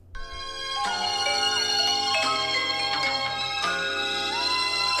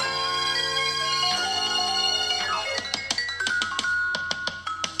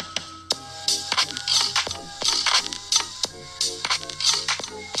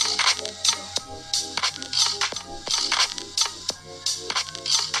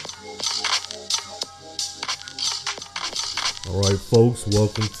All right, folks,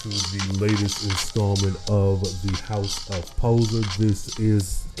 welcome to the latest installment of the House of Poser. This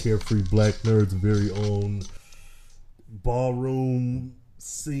is Carefree Black Nerd's very own ballroom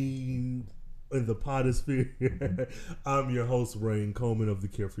scene in the potosphere. I'm your host, Rain Coleman of the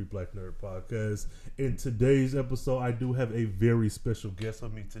Carefree Black Nerd Podcast. In today's episode, I do have a very special guest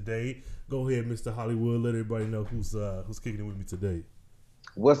with me today. Go ahead, Mr. Hollywood. Let everybody know who's kicking it with me today.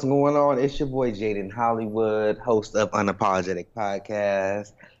 What's going on? It's your boy Jaden Hollywood, host of Unapologetic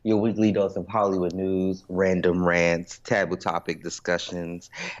Podcast, your weekly dose of Hollywood news, random rants, taboo topic discussions,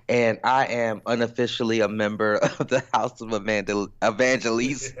 and I am unofficially a member of the House of Evangelista.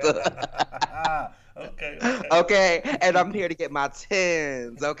 Okay. Okay, and I'm here to get my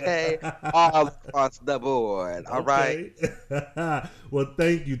tens. Okay, all across the board. All right. Okay. Well,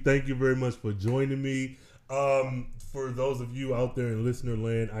 thank you very much for joining me. For those of you out there in listener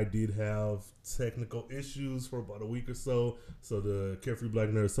land, I did have technical issues for about a week or so. So the Carefree Black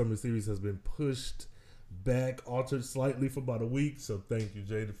Nerd Summer Series has been pushed back, altered slightly for about a week. So thank you,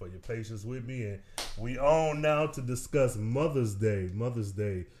 Jada, for your patience with me. And we on now to discuss Mother's Day. Mother's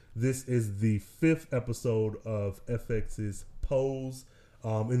Day. This is the 5th episode of FX's Pose.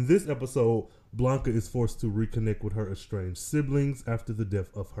 In this episode, Blanca is forced to reconnect with her estranged siblings after the death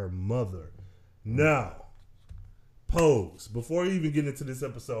of her mother. Now, Pose, before you even get into this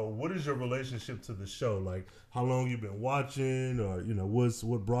episode, what is your relationship to the show? Like, how long you been watching, or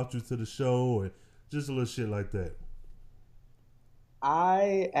what brought you to the show, or just a little shit like that.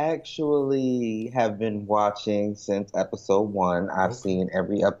 I actually have been watching since episode one. I've Okay. seen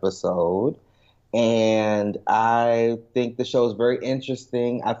every episode, and I think the show is very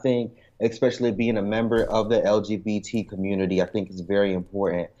interesting. I think, especially being a member of the LGBT community, I think it's very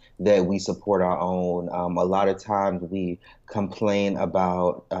important that we support our own. A lot of times we complain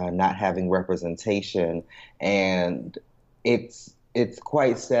about not having representation, and it's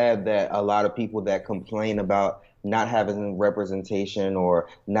quite sad that a lot of people that complain about not having representation or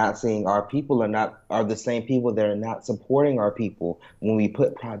not seeing our people are the same people that are not supporting our people when we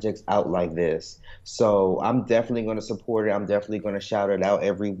put projects out like this. So I'm definitely going to support it. I'm definitely going to shout it out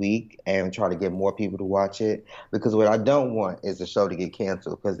every week and try to get more people to watch it, because what I don't want is the show to get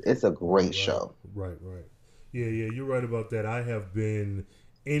canceled, because it's a great Right. show. Right. Yeah, you're right about that. I have been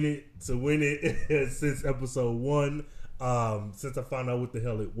in it to win it since episode one. Since I found out what the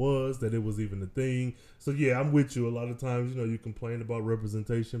hell it was, that it was even a thing. So yeah, I'm with you. A lot of times, you complain about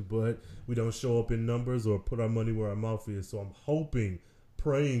representation, but we don't show up in numbers or put our money where our mouth is. So I'm hoping,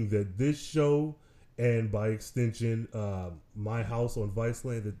 praying that this show, and by extension, My House on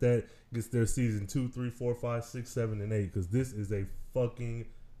Viceland, that gets their season 2, 3, 4, 5, 6, 7, and 8, because this is a fucking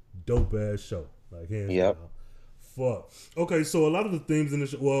dope ass show, like hands Yep. down. Fuck. Okay, so a lot of the themes in the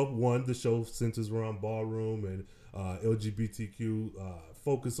show. Well, one, the show centers around ballroom and LGBTQ,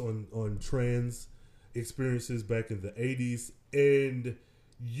 focus on trans experiences back in the 80s. And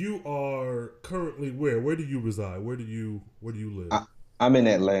you are currently where? Where do you reside? Where do you live? I'm in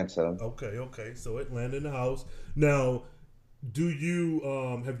Atlanta. Okay. So Atlanta in the house. Now, do you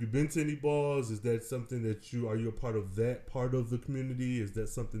have you been to any balls? Is that something that are you a part of that part of the community? Is that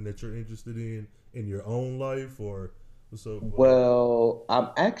something that you're interested in your own life, or what's up? Well, I'm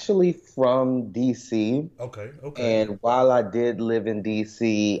actually from DC. Okay. And while I did live in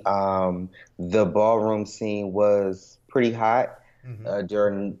DC, the ballroom scene was pretty hot Mm-hmm.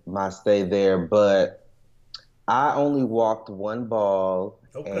 during my stay there. But I only walked one ball,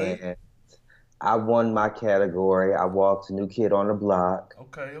 Okay. and I won my category. I walked New Kid on the Block.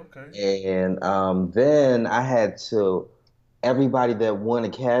 Okay. And then I had to, everybody that won a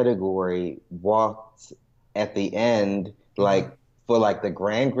category walked at the end, Mm-hmm. like for like the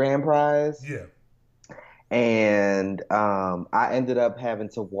grand prize. Yeah. And I ended up having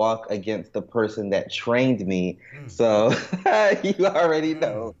to walk against the person that trained me. Mm. So you already Mm.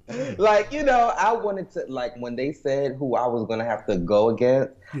 know. Mm. Like, I wanted to, like, when they said who I was going to have to go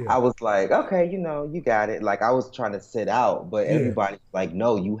against, Yeah. I was like, okay, you got it. Like, I was trying to sit out, but Yeah. everybody was like,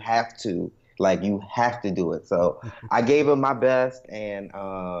 no, you have to. Like, you have to do it. So I gave it my best. And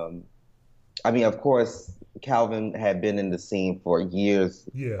I mean, of course, Calvin had been in the scene for years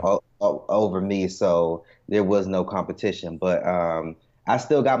Yeah. over me, so there was no competition. But I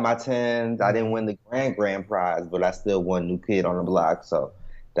still got my tens. I didn't Mm-hmm. win the grand prize, but I still won New Kid on the Block. So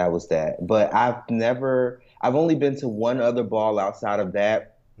that was that. But I've only been to one other ball outside of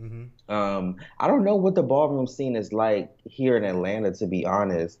that. Mm-hmm. I don't know what the ballroom scene is like here in Atlanta, to be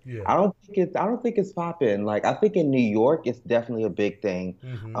honest. Yeah. I don't think it's popping. Like, I think in New York it's definitely a big thing.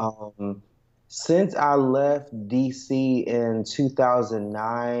 Mm-hmm. Um, since I left DC in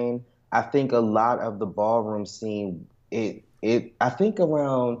 2009, I think a lot of the ballroom scene, I think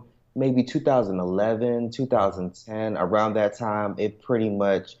around maybe 2011, Mhm. 2010, around that time, it pretty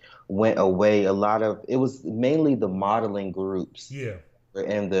much went away. It was mainly the modeling groups Yeah.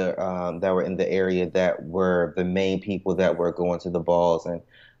 that were in the area that were the main people that were going to the balls and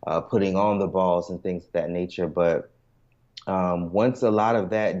putting on the balls and things of that nature. But once a lot of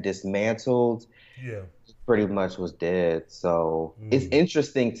that dismantled, Yeah. it pretty much was dead. So it's Mm.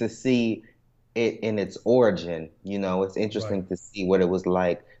 interesting to see it in its origin. You know, it's Right. interesting to see what it was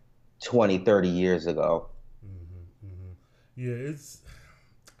like 20, 30 years ago. Yeah, it's.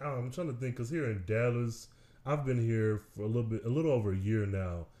 I don't know, I'm trying to think because here in Dallas, I've been here for a little over a year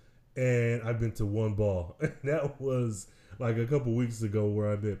now, and I've been to one ball. And that was like a couple weeks ago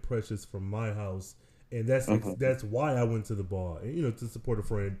where I met Precious from my house, and Hmm. that's why I went to the ball, and to support a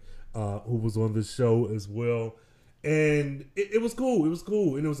friend who was on the show as well. And it was cool. It was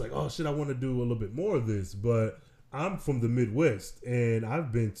cool, and it was like, oh shit, I want to do a little bit more of this, but I'm from the Midwest, and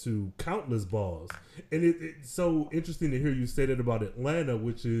I've been to countless balls, and it's so interesting to hear you say that about Atlanta,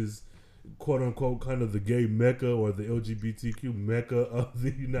 which is quote unquote kind of the gay mecca or the LGBTQ mecca of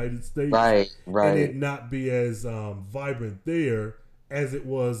the United States, Right, and it right. not be as vibrant there as it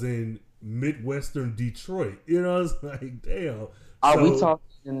was in Midwestern Detroit. It's like damn. Are we So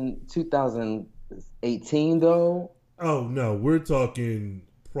talking 2018 though? oh no, we're talking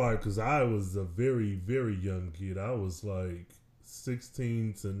prior because I was a very very young kid. I was like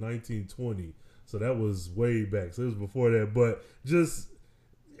 16 to 19, 20. So that was way back. So it was before that, but just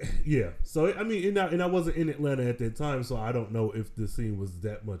yeah. So I mean, and I wasn't in Atlanta at that time, so I don't know if the scene was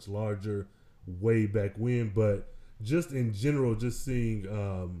that much larger way back when. But just in general, just seeing,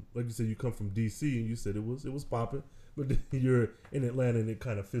 like you said, you come from DC, and you said it was popping, but then you're in Atlanta, and it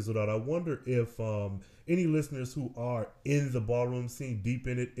kind of fizzled out. I wonder if any listeners who are in the ballroom scene, deep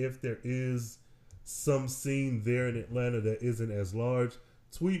in it, if there is some scene there in Atlanta that isn't as large,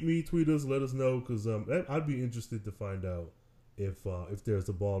 tweet us, let us know, because I'd be interested to find out if there's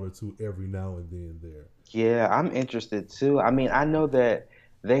a ball or two every now and then there. Yeah, I'm interested too. I mean, I know that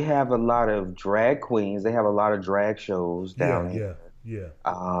they have a lot of drag queens. They have a lot of drag shows Yeah, down yeah, here. yeah.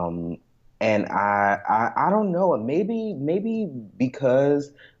 Um, and I don't know. Maybe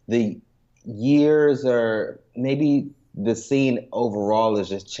because the years are maybe the scene overall is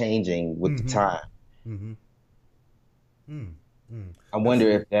just changing with the Mm-hmm. time. Mm-hmm. Mm. Mm. I wonder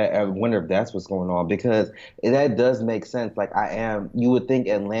if that's what's going on because that does make sense. Like you would think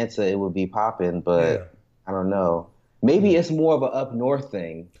Atlanta it would be popping, Yeah. but I don't know. Maybe Mm. it's more of a up north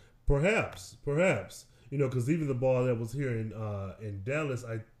thing. Perhaps. Because even the ball that was here in Dallas,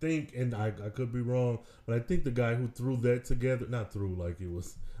 I think, and I could be wrong, but I think the guy who threw that together, not threw like it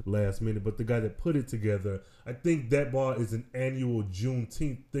was last minute, but the guy that put it together, I think that ball is an annual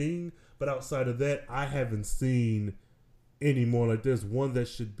Juneteenth thing. But outside of that, I haven't seen anymore. Like there's one that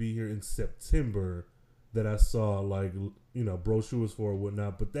should be here in September that I saw like brochures for or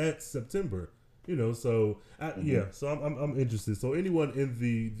whatnot, but that's September. So Hmm. yeah, so I'm interested. So anyone in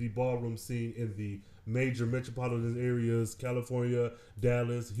the ballroom scene in the major metropolitan areas, California,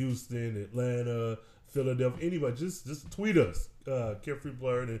 Dallas, Houston, Atlanta, Philadelphia, anybody, just tweet us. Carefree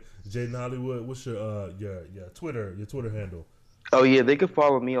Blurred and Jaden Hollywood. What's your Twitter handle? Oh yeah, they could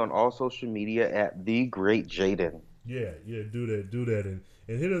follow me on all social media at the Great Jaden. Yeah, do that, and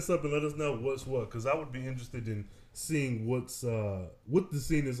hit us up and let us know what's what, because I would be interested in seeing what the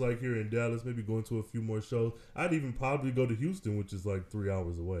scene is like here in Dallas. Maybe going to a few more shows. I'd even probably go to Houston, which is like 3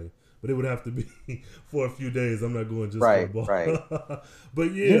 hours away, but it would have to be for a few days. I'm not going just for a Right, ball. right.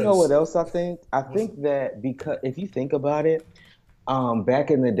 But You know what yes, else I think? I what's think that because if you think about it,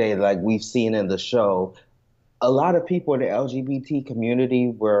 back in the day, like we've seen in the show, a lot of people in the LGBT community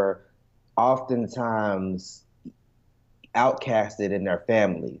were oftentimes outcasted in their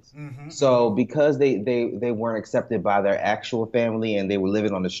families. mm-hmm, mm-hmm, So because they weren't accepted by their actual family and they were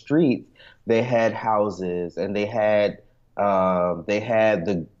living on the streets, they had houses and they had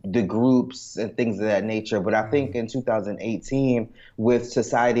the groups and things of that nature. But I mm-hmm, think in 2018, with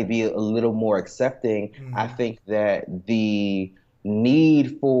society being a little more accepting, I mm-hmm. think that the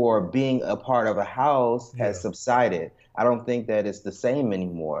need for being a part of a house has Yeah, subsided. I don't think that it's the same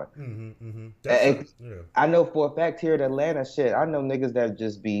anymore. mm-hmm, mm-hmm. That's a Ex- yeah. I know for a fact here in Atlanta, shit. I know niggas that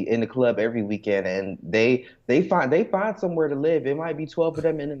just be in the club every weekend, and they find somewhere to live. It might be 12 of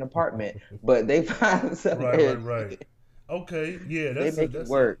them in an apartment, but they find Right, somewhere. right, right. Okay, yeah, They make it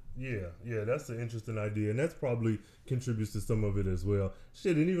work. that's an interesting idea, and that's probably contributes to some of it as well.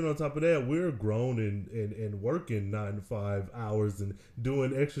 Shit, and even on top of that, we're grown and working 9 to 5 hours and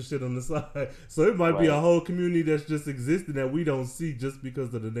doing extra shit on the side. So it might be a Right. whole community that's just existing that we don't see just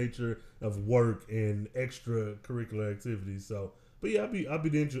because of the nature of work and extracurricular activities. So, but yeah, I'd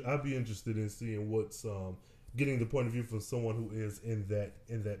be interested in seeing what's getting the point of view from someone who is in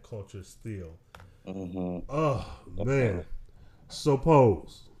that culture still. Hmm. Oh man. Definitely. So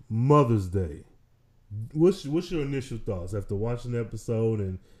pose Mother's Day. What's your initial thoughts after watching the episode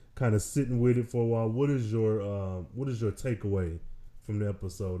and kind of sitting with it for a while? What is your takeaway from the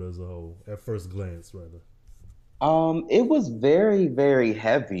episode as a whole at first glance, rather? It was very, very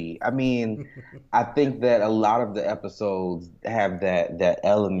heavy. I mean, I think that a lot of the episodes have that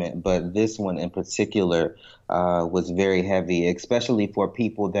element, but this one in particular was very heavy, especially for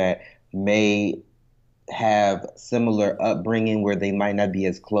people that may have similar upbringing where they might not be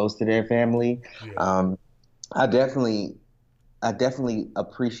as close to their family. Yeah. Um, I definitely I definitely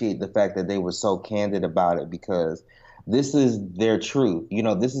appreciate the fact that they were so candid about it because this is their truth. You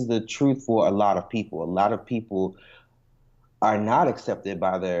know, this is the truth for a lot of people. A lot of people are not accepted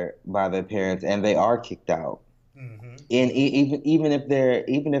by their parents and they are kicked out. Mm-hmm. And Mm-hmm. even if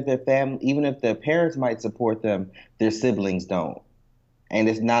their family even if their parents might support them, their siblings don't. And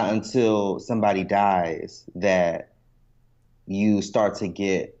it's not until somebody dies that you start to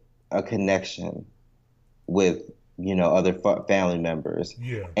get a connection with other family members.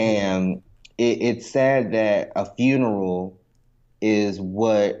 Yeah. And it's sad that a funeral is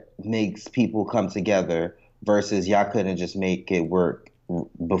what makes people come together versus y'all couldn't just make it work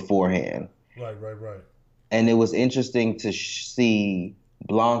beforehand. Right. Right. Right. And it was interesting to see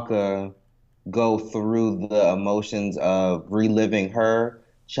Blanca go through the emotions of reliving her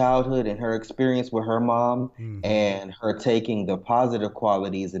childhood and her experience with her mom Mm-hmm. and her taking the positive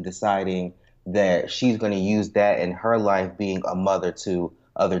qualities and deciding that she's going to use that in her life being a mother to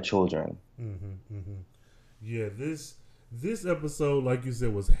other children. Mm-hmm. Mm-hmm. Yeah. This episode, like you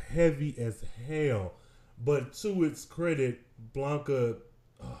said, was heavy as hell. But to its credit, Blanca,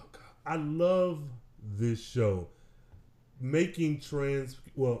 oh God, I love this show making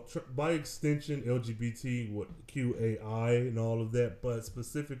by extension LGBT, what QAI and all of that, but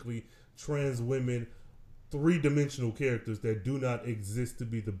specifically trans women, three-dimensional characters that do not exist to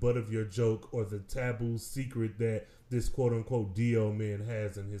be the butt of your joke or the taboo secret that this quote-unquote DL man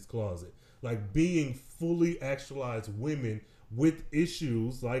has in his closet. Like being fully actualized women with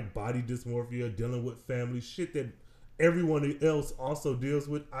issues like body dysmorphia, dealing with family shit that everyone else also deals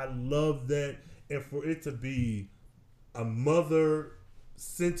with. I love that, and for it to be a mother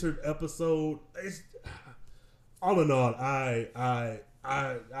centered episode. It's, all in all, I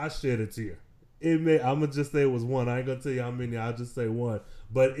shed a tear. I'm gonna just say it was one. I ain't gonna tell you how many. I'll just say one.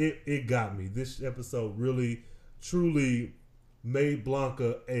 But it got me. This episode really, truly made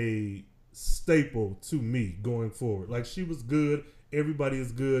Blanca a staple to me going forward. Like she was good. Everybody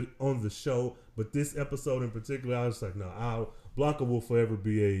is good on the show, but this episode in particular, I was like, no, Blanca will forever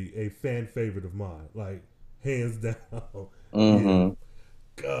be a fan favorite of mine. Like hands down. Yeah. Hmm.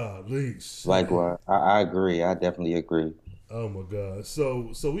 Golly shit. Likewise, I agree. I definitely agree. Oh my god.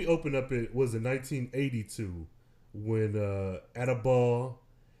 So we opened up it was in 1982 when at a ball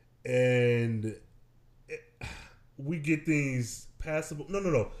and it, we get these passable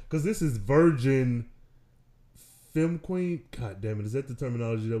no because this is Virgin Film Queen. God damn it, is that the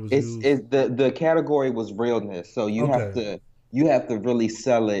terminology that was used? It's the category was realness, so Okay. you have to really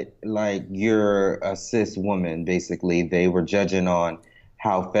sell it like you're a cis woman. Basically, they were judging on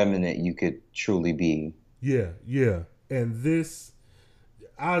how feminine you could truly be. Yeah, yeah. And this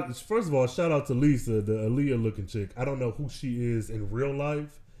I first of all, shout out to Lisa, the Aaliyah looking chick. I don't know who she is in real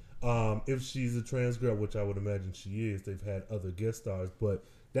life. If she's a trans girl, which I would imagine she is, they've had other guest stars, but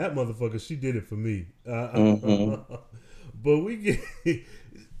that motherfucker, she did it for me. Hmm. But we get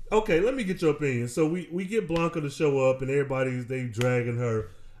okay. Let me get your opinion. So we get Blanca to show up, and everybody's they dragging her.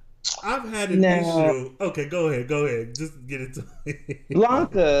 I've had an Now, issue. Okay, go ahead, go ahead. Just get it to me.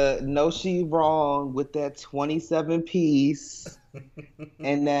 Blanca, no, she wrong with that 27 piece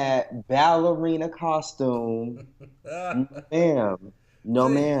and that ballerina costume. No, ma'am. No,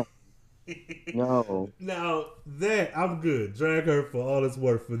 See, ma'am. No. now that I'm good, drag her for all it's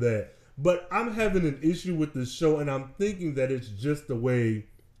worth for that. But I'm having an issue with the show, and I'm thinking that it's just the way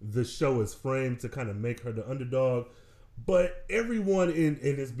the show is framed to kind of make her the underdog. But everyone and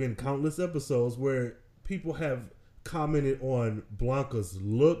there's been countless episodes where people have commented on Blanca's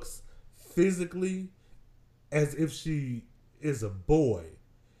looks physically as if she is a boy.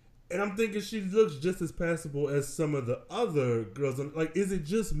 And I'm thinking she looks just as passable as some of the other girls. Like, is it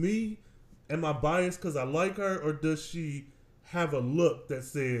just me? Am I biased because I like her, or does she have a look that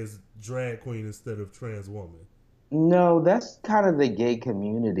says drag queen instead of trans woman? No, that's kind of the gay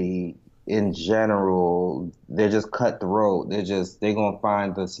community in general. They're just cutthroat. They're gonna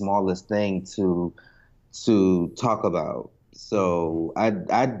find the smallest thing to talk about. So I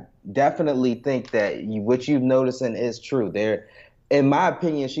definitely think that what you've noticing is true. There, in my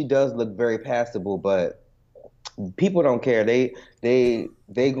opinion, she does look very passable, but people don't care. They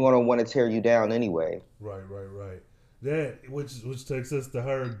gonna want to tear you down anyway. Right, right, right. That which takes us to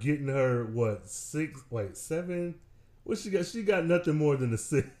her getting her what six? Wait, seven? What she got? She got nothing more than a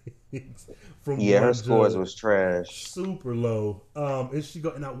six from Yeah, her one scores judge. was trash. Super low. And she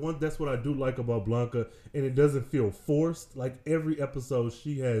go and I want that's what I do like about Blanca, and it doesn't feel forced. Like every episode,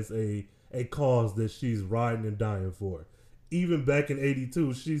 she has a cause that she's riding and dying for. Even back in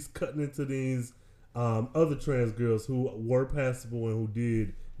 '82, she's cutting into these other trans girls who were passable and who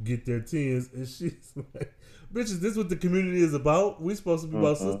did get their tens, and she's like, "Bitches, this is what the community is about. We supposed to be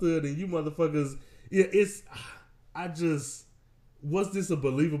about Hmm. sisterhood, and you motherfuckers, yeah, it's." I just was this a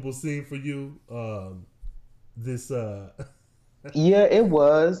believable scene for you? This Yeah, it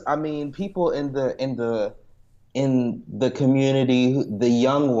was. I mean, people in the community, the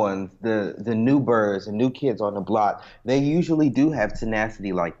young ones, the new birds, the new kids on the block, they usually do have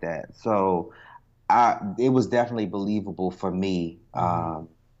tenacity like that. So it was definitely believable for me. mhm,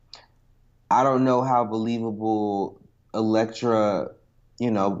 I don't know how believable Electra,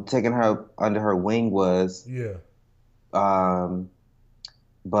 taking her under her wing was. yeah, Um,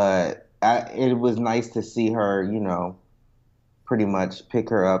 but it was nice to see her, pretty much pick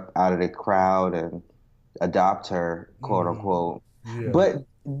her up out of the crowd and adopt her, quote mhm, unquote. yeah, But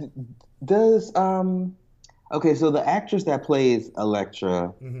does okay, so the actress that plays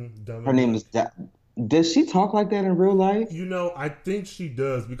Electra, her name is Dominique. does she talk like that in real life? You know, I think she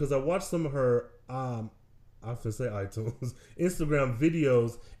does because I watched some of her I have to say iTunes Instagram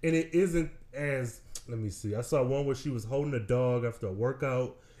videos, and it isn't as let me see. I saw one where she was holding a dog after a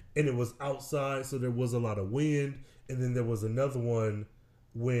workout, and it was outside, so there was a lot of wind. And then there was another one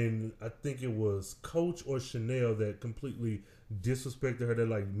when I think it was Coach or Chanel that completely disrespected her, that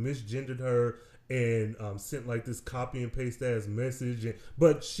like misgendered her and sent like this copy and paste ass message.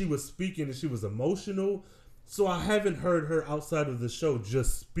 But she was speaking and she was emotional. So I haven't heard her outside of the show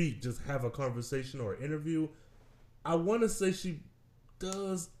just speak, just have a conversation or interview. I want to say she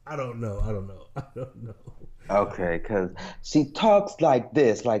does. I don't know. I don't know. I don't know. Okay, because she talks like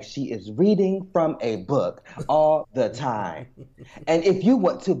this, like she is reading from a book all the time. And if you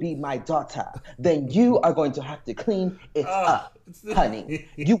want to be my daughter, then you are going to have to clean it Ah, up, honey.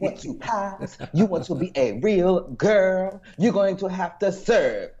 You want to pass, you want to be a real girl, you're going to have to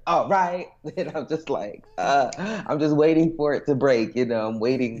serve, all right? And I'm just like, I'm just waiting for it to break, I'm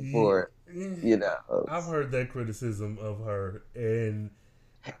waiting for, you know. I've heard that criticism of her, and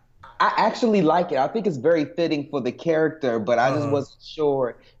I actually like it. I think it's very fitting for the character, but I just uh, wasn't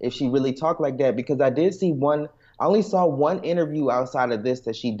sure if she really talked like that because I only saw one interview outside of this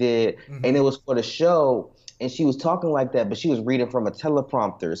that she did, and it hmm was for the show, and she was talking like that, but she was reading from a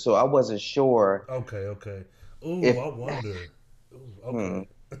teleprompter, so I wasn't sure okay, okay. Ooh, if, I wonder. Ooh, okay. hmm.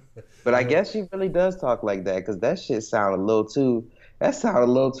 But I Yeah, guess she really does talk like that because that sounded a little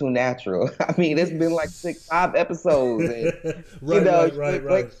too natural. I mean, it's been like yes. 5 episodes, and Right, right, she a right, right.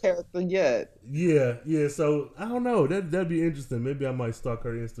 great character yet. Yeah, yeah. So I don't know. That'd be interesting. Maybe I might stalk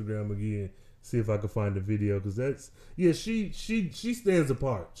her Instagram again, see if I can find the video because that's yeah. She stands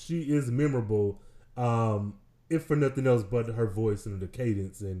apart. She is memorable. If for nothing else, but her voice and the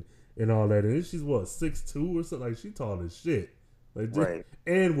cadence and all that. And she's what 6'2" or something. Like she tall as shit. Like Right.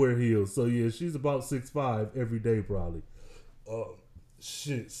 and wear heels. So yeah, she's about 6'5" every day probably. Uh,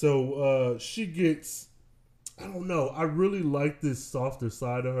 shit. So she gets I don't know. I really like this softer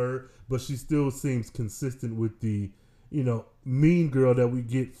side of her, but she still seems consistent with the, mean girl that we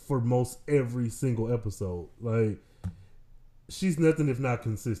get for most every single episode. Like she's nothing if not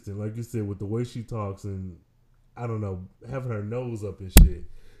consistent. Like you said, with the way she talks and I don't know, having her nose up and shit.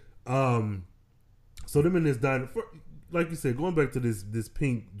 Um, so them in this diner, like you said, going back to this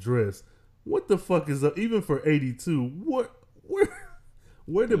pink dress. What the fuck is up? Even for '82, where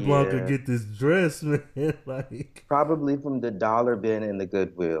where did Blanca Yeah. get this dress, man? Like Probably from the dollar bin and the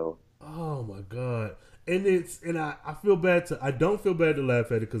Goodwill. oh my god! And I feel bad to I don't feel bad to laugh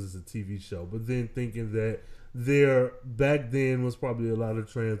at it because it's a TV show, but then thinking that there back then was probably a lot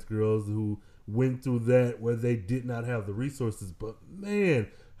of trans girls who went through that where they did not have the resources. But man,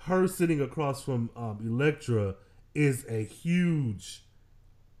 her sitting across from Electra is a huge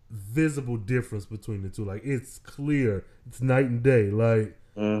visible difference between the two. Like it's clear, it's night and day. Like,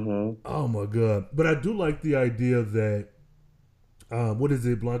 oh my god! But I do like the idea that, what is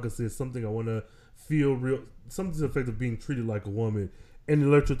it? Blanca says something I want to feel real, something to the effect of being treated like a woman. And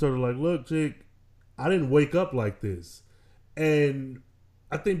Electra told her like, look, chick, I didn't wake up like this. And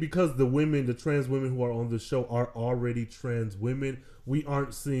I think because the trans women who are on the show are already trans women, we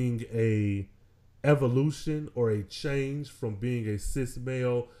aren't seeing a evolution or a change from being a cis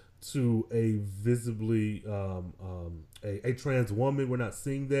male to a visibly a trans woman. We're not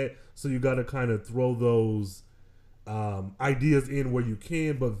seeing that, so you got to kind of throw those ideas in where you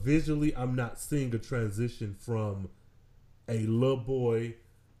can. But visually, I'm not seeing a transition from a little boy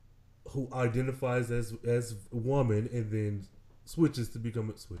who identifies as woman and then switches to become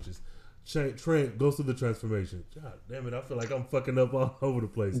goes through the transformation. God damn it, I feel like I'm fucking up all over the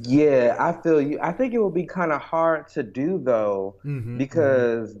place. Yeah, I feel you. I think it will be kind of hard to do though,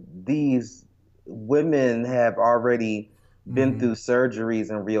 because these women have already been through surgeries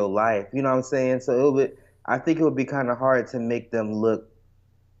in real life. You know what I'm saying? So I think it would be kind of hard to make them look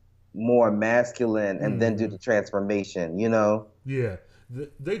more masculine and then do the transformation, you know? Yeah.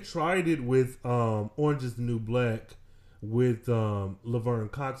 They tried it with Orange is the New Black with Laverne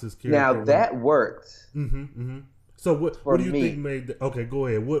Cox's character. Now that worked. So what do you me. think made that? Okay, go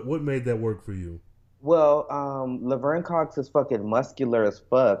ahead. What made that work for you? Well, Laverne Cox is fucking muscular as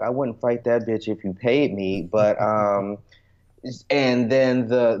fuck. I wouldn't fight that bitch if you paid me, but and then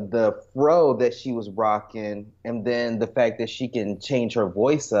the fro that she was rocking, and then the fact that she can change her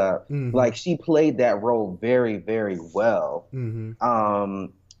voice up, like she played that role very, very well.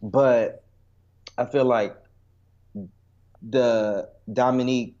 But I feel like the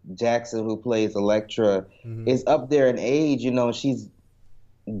Dominique Jackson who plays Elektra is up there in age. You know, she's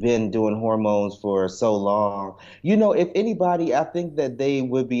been doing hormones for so long. You know, if anybody, I think that they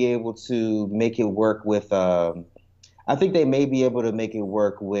would be able to make it work with. I think they may be able to make it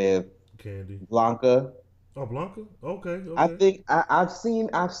work with Candy. Blanca. Oh, Blanca. Okay. I think I've seen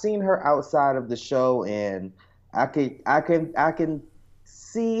her outside of the show, and I can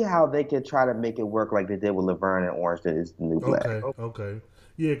see how they could try to make it work like they did with Laverne and Orange is the New Black. Okay.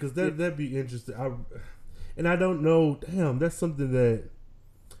 Yeah, because that'd be interesting. I don't know. Damn, that's something that,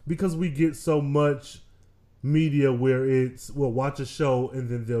 because we get so much media where we'll watch a show and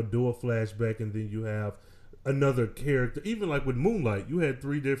then they'll do a flashback and then you have another character. Even like with Moonlight, you had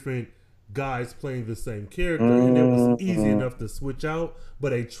 3 different guys playing the same character, and it was easy enough to switch out.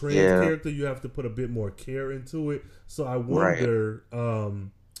 But a trans character, you have to put a bit more care into it. So I wonder,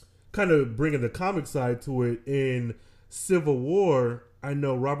 kind of bringing the comic side to it, in Civil War, I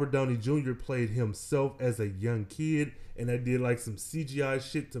know Robert Downey Jr. played himself as a young kid, and I did like some CGI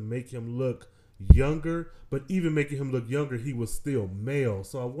shit to make him look younger. But even making him look younger, he was still male.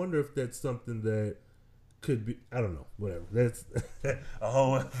 So I wonder if that's something that could be, I don't know, whatever. That's a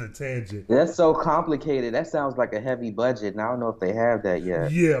whole other tangent. That's so complicated. That sounds like a heavy budget, and I don't know if they have that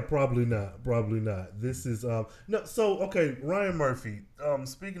yet. Yeah, probably not. This is no. So okay, Ryan Murphy.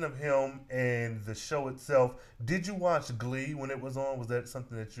 Speaking of him and the show itself, did you watch Glee when it was on? Was that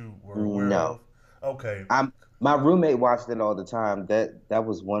something that you were aware of? Okay. My roommate watched it all the time. That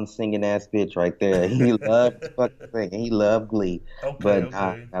was one singing ass bitch right there. He loved fucking singing. He loved Glee. But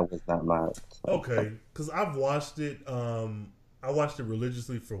that was not mine. Okay, because I've watched it. I watched it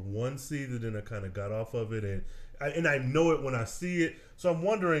religiously for one season, then I kind of got off of it, and I know it when I see it. So I'm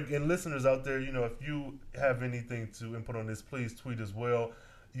wondering, and listeners out there, you know, if you have anything to input on this, please tweet as well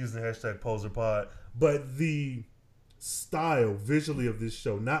using the hashtag PoserPod. But the style visually of this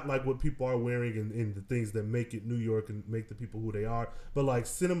show, not like what people are wearing and the things that make it New York and make the people who they are, but like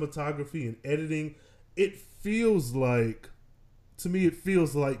cinematography and editing, it feels like, to me, it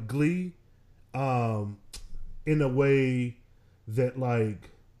feels like Glee, in a way that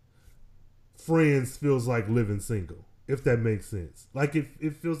like Friends feels like Living Single, if that makes sense. Like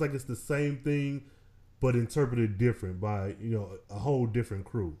it feels like it's the same thing but interpreted different by, you know, a whole different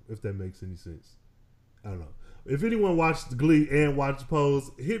crew, if that makes any sense. I don't know. If anyone watched Glee and watched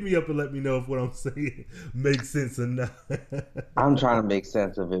Pose, hit me up and let me know if what I'm saying makes sense or not. I'm trying to make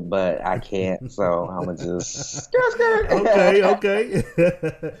sense of it, but I can't, so I'm gonna just okay.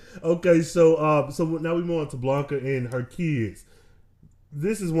 Okay, so now we move on to Blanca and her kids.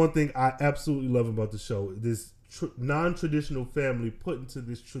 This is one thing I absolutely love about the show. This non-traditional family put into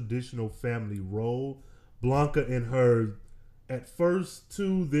this traditional family role. Blanca and her, at first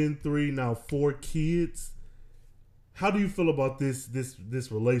 2, then 3, now 4 kids. How do you feel about this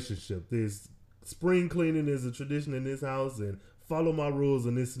relationship? This spring cleaning is a tradition in this house, and follow my rules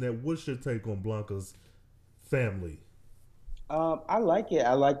and this and that. What's your take on Blanca's family? I like it.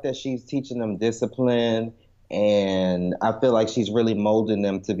 I like that she's teaching them discipline, and I feel like she's really molding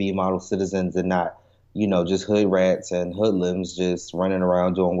them to be model citizens and not, just hood rats and hoodlums just running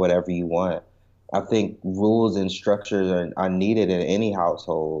around doing whatever you want. I think rules and structures are needed in any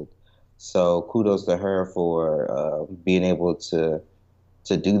household. So kudos to her for being able to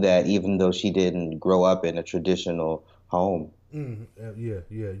do that, even though she didn't grow up in a traditional home. Yeah,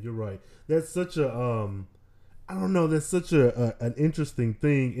 you're right. That's such a I don't know. That's such a an interesting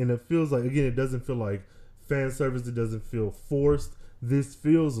thing, and it feels like, again, it doesn't feel like fan service. It doesn't feel forced. This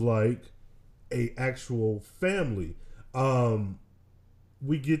feels like a actual family. Um,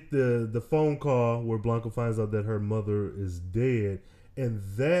 we get the phone call where Blanca finds out that her mother is dead, and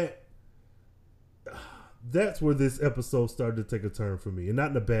that's where this episode started to take a turn for me, and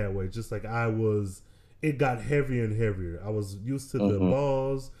not in a bad way. Just like it got heavier and heavier. I was used to the Hmm.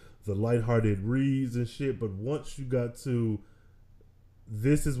 balls, the lighthearted reads and shit, but once you got to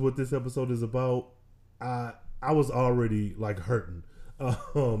this is what this episode is about, I was already like hurting.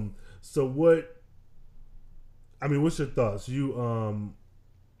 So what? I mean, what's your thoughts? You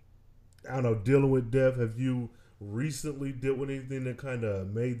I don't know, dealing with death. Have you recently dealt with anything that kind of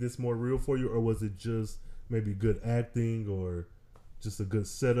made this more real for you, or was it just maybe good acting or just a good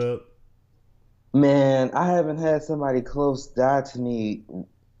setup? Man, I haven't had somebody close die to me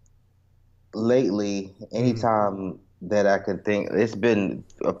lately. Mm, Anytime that I can think, it's been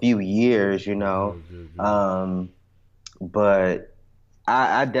a few years, you know. good. Um, but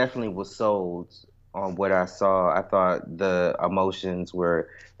I definitely was sold on what I saw. I thought the emotions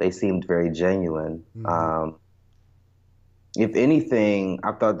they seemed very genuine. Mm-hmm. If anything,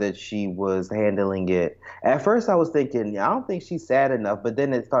 I thought that she was handling it. At first, I was thinking, I don't think she's sad enough, but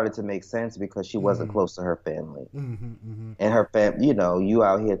then it started to make sense because she wasn't Mm-hmm. close to her family. Mm-hmm. Mm-hmm. And her you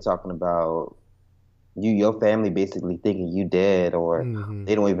out here talking about your family basically thinking you dead, or Mm-hmm.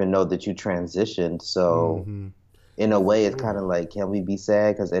 they don't even know that you transitioned. So Mm-hmm. in a For way, it's kind sure. of like, can we be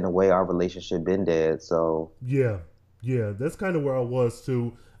sad? Because in a way, our relationship been dead. So Yeah, yeah, that's kind of where I was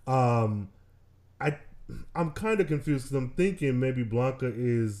too. Um, I I'm kind of confused because I'm thinking maybe Blanca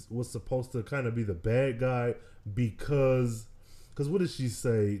was supposed to kind of be the bad guy because what did she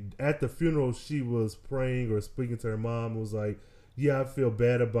say at the funeral? She was praying or speaking to her mom. Was like, "Yeah, I feel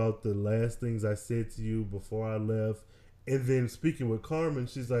bad about the last things I said to you before I left." And then speaking with Carmen,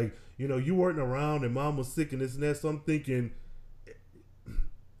 she's like, "You weren't around and mom was sick and this and that." So I'm thinking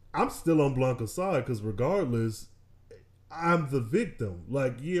I'm still on Blanca's side because regardless, I'm the victim.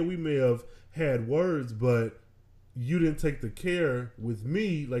 Like, yeah, we may have had words, but you didn't take the care with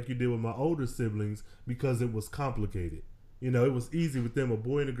me like you did with my older siblings because it was complicated. It was easy with them, a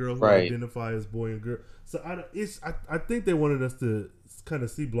boy and a girl who right. identify as boy and girl. So I think they wanted us to kind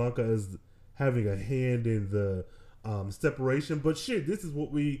of see Blanca as having a hand in the separation. But shit, this is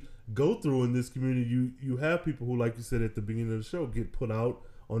what we go through in this community. You have people who, like you said at the beginning of the show, get put out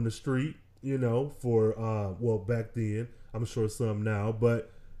on the street. For well, back then, I'm sure some now,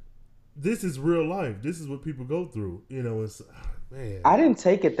 but this is real life. This is what people go through. It's man. I didn't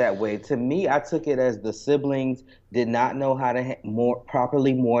take it that way. To me, I took it as the siblings did not know how to more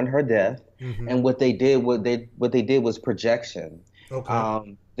properly mourn her death, Mm-hmm. and what they did was projection.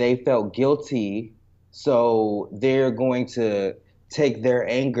 Okay. They felt guilty, so they're going to take their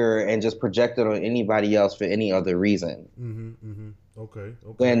anger and just project it on anybody else for any other reason, Mm-hmm. Mm-hmm. Okay.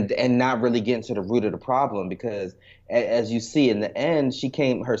 Okay. and not really get into the root of the problem. Because as you see in the end,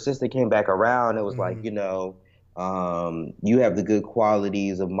 her sister came back around. It was like, Mm-hmm. you have the good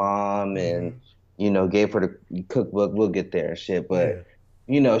qualities of mom, Mm-hmm. and gave her the cookbook. We'll get there and shit. Yeah.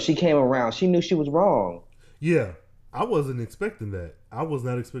 But she came around. She knew she was wrong. Yeah. I wasn't expecting that. I was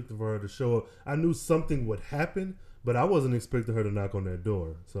not expecting for her to show up. I knew something would happen, but I wasn't expecting her to knock on that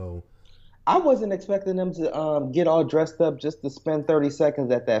door. So I wasn't expecting them to get all dressed up just to spend 30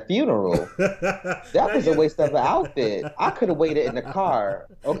 seconds at that funeral. That now was a you waste of an outfit. I could have waited in the car,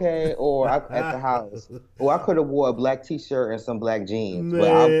 okay, at the house. Or I could have wore a black t-shirt and some black jeans. But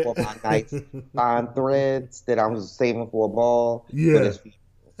I man. wore my nice fine threads that I was saving for a ball for Yeah. this.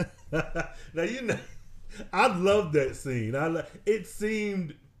 Now I love that scene.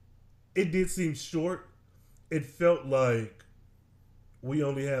 It did seem short. It felt like we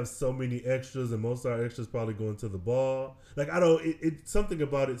only have so many extras, and most of our extras probably going to the ball. Like I don't. Something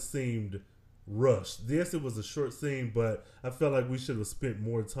about it seemed rushed. Yes, it was a short scene, but I felt like we should have spent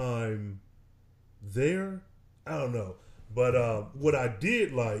more time there. I don't know, but what I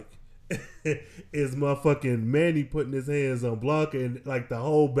did like is motherfucking Manny putting his hands on Blanca and like the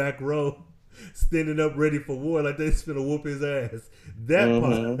whole back row. standing up ready for war, like they just finna whoop his ass. That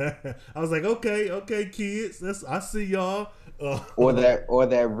part, I was like, okay, kids, I see y'all. Or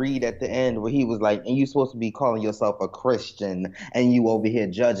that read at the end where he was like, and you supposed to be calling yourself a Christian and you over here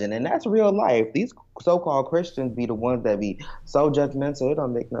judging. And that's real life. These so-called Christians be the ones that be so judgmental. It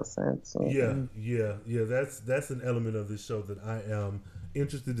don't make no sense. Yeah. That's an element of this show that I am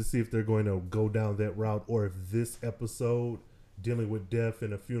interested to see if they're going to go down that route, or if this episode dealing with death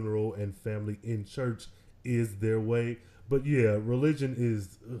and a funeral and family in church is their way. But yeah, religion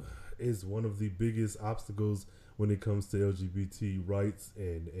is one of the biggest obstacles when it comes to LGBT rights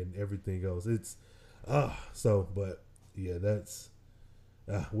and everything else. It's but yeah, that's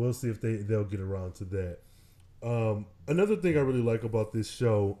we'll see if they'll get around to that. Another thing I really like about this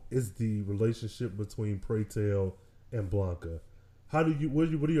show is the relationship between Pray Tell and Blanca. What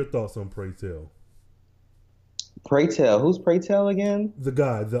are your thoughts on Pray Tell? Pray Tell. Who's Pray Tell again? The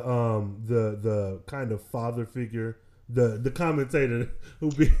guy, the kind of father figure, the commentator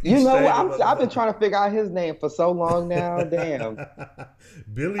who be. You know what? I've been trying to figure out his name for so long now. Damn.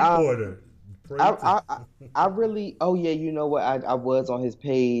 Billy Porter. I really. Oh yeah, you know what? I was on his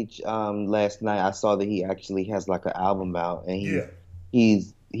page last night. I saw that he actually has like an album out, and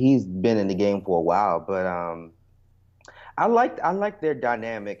he's been in the game for a while. But I like their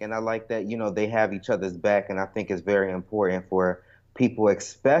dynamic, and I like that they have each other's back, and I think it's very important for people,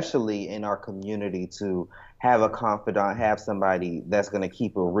 especially in our community, to have a confidant, have somebody that's going to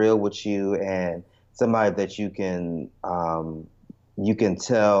keep it real with you, and somebody that you can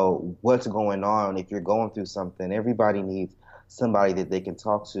tell what's going on if you're going through something. Everybody needs somebody that they can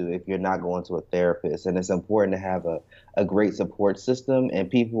talk to if you're not going to a therapist. And it's important to have a great support system.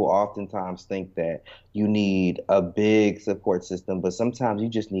 And people oftentimes think that you need a big support system, but sometimes you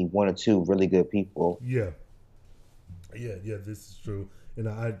just need one or two really good people. Yeah, this is true. And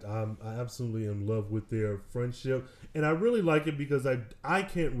I absolutely am in love with their friendship. And I really like it because I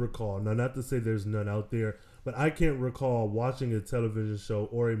can't recall, now not to say there's none out there, but I can't recall watching a television show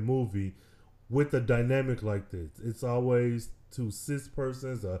or a movie with a dynamic like this. It's always two cis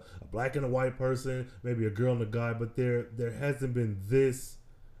persons, a black and a white person, maybe a girl and a guy, but there hasn't been this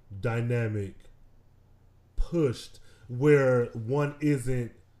dynamic pushed where one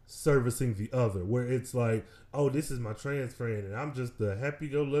isn't servicing the other, where it's like, oh, this is my trans friend and I'm just the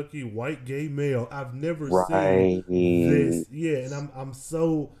happy-go-lucky white gay male. I've never seen this. Yeah, and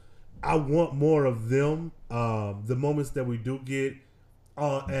I want more of them. The moments that we do get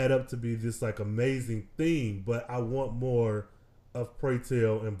all add up to be this like amazing thing, but I want more of Pray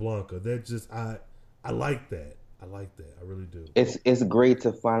Tell and Blanca. That just I like that. I like that. I really do. It's great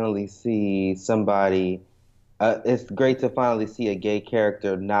to finally see somebody. It's great to finally see a gay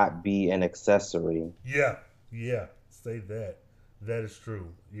character not be an accessory. Yeah. Say that. That is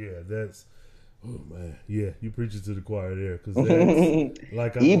true. Yeah, that's. Oh man, yeah, you preach it to the choir there, because that's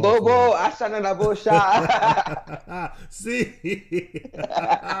like Ibobo, Ashanabosha. See,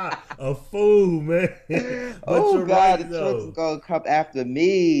 a fool, man. But oh God, right, the church is gonna come after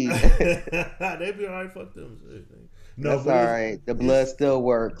me. They be alright. Fuck them. No, that's all right. The blood still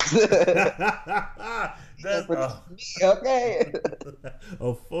works. That's okay.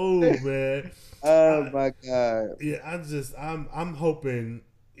 A fool, man. Oh my God. Yeah, I'm hoping.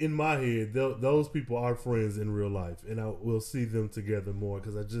 In my head, those people are friends in real life, and I will see them together more,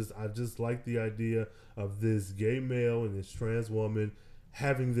 because I just like the idea of this gay male and this trans woman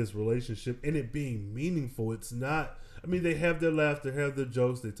having this relationship and it being meaningful. It's not. I mean, they have their laughs, they have their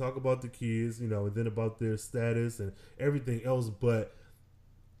jokes, they talk about the kids, and then about their status and everything else, but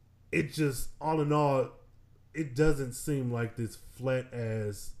it just, all in all, it doesn't seem like this flat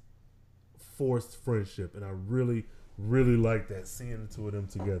ass forced friendship, and I really like that, seeing the two of them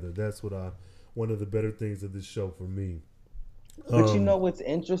together. That's one of the better things of this show for me. But you know what's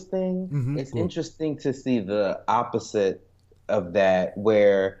interesting? Mm-hmm, it's interesting to see the opposite of that,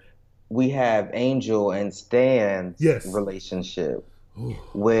 where we have Angel and Stan's relationship,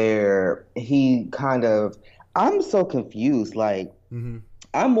 where he kind of, I'm so confused. Like,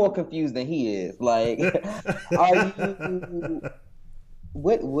 I'm more confused than he is. Like, are you?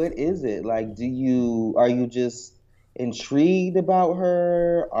 What is it? Like, are you just intrigued about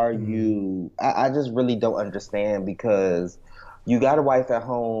her? Are you? I just really don't understand, because you got a wife at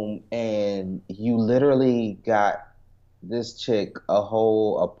home and you literally got this chick a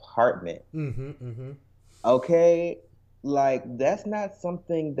whole apartment. Okay, like, that's not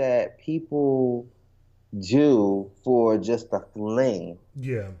something that people do for just a fling.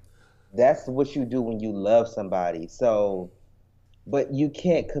 Yeah, that's what you do when you love somebody. So, but you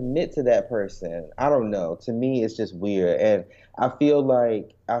can't commit to that person. I don't know. To me, it's just weird, and I feel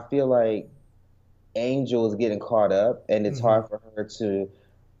like Angel is getting caught up, and it's Mm-hmm. hard for her to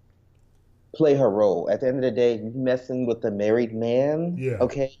play her role. At the end of the day, you messing with a married man, Yeah.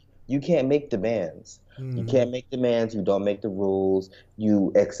 okay? You can't make demands. You Mm-hmm. can't make demands. You don't make the rules.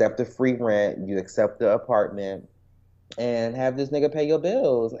 You accept the free rent. You accept the apartment and have this nigga pay your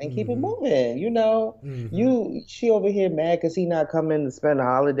bills and keep it Mm-hmm. moving. You know, Mm-hmm. she over here mad because he not coming to spend the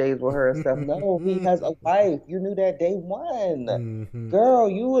holidays with her and stuff. No, he has a wife. You knew that day one. Mm-hmm. Girl,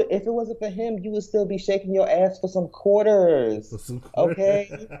 if it wasn't for him, you would still be shaking your ass for some quarters. For some quarter.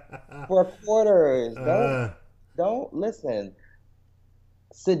 Okay? For quarters. Don't uh, don't listen.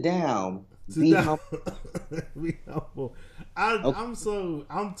 Sit down. Sit Be down. humble. Be humble. Okay.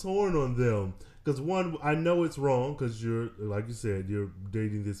 I'm torn on them because one, I know it's wrong because you're like you said, you're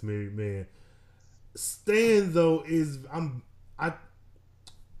dating this married man. Stan though is I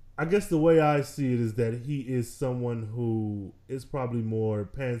I guess the way I see it is that he is someone who is probably more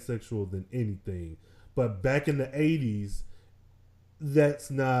pansexual than anything. But back in the 80s, that's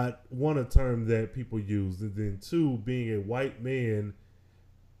not one, a term that people use, and then two, being a white man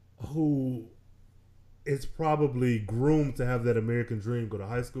who is probably groomed to have that American dream: go to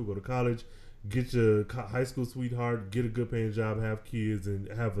high school, go to college, get your high school sweetheart, get a good paying job, have kids, and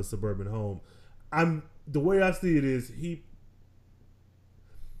have a suburban home. I'm the way I see it is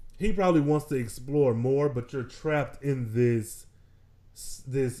he probably wants to explore more, but you're trapped in this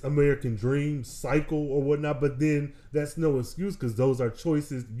American dream cycle or whatnot. But then that's no excuse because those are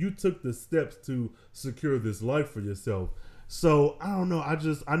choices. You took the steps to secure this life for yourself. So I don't know.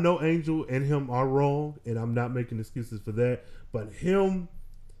 I know Angel and him are wrong, and I'm not making excuses for that. But him,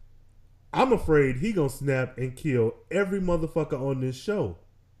 I'm afraid he gonna snap and kill every motherfucker on this show.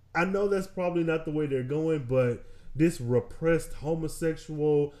 I know that's probably not the way they're going, but this repressed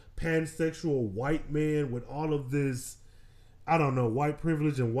homosexual, pansexual white man with all of this, I don't know, white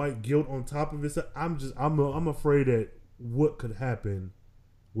privilege and white guilt on top of it. I'm afraid that what could happen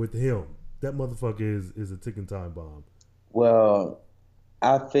with him. That motherfucker is a ticking time bomb. Well,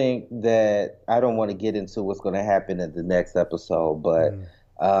 I think that I don't want to get into what's going to happen in the next episode, but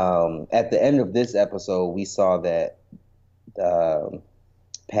Mm. at the end of this episode, we saw that um,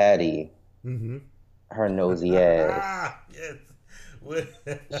 Patty, Mm-hmm. her nosy ass, Yes.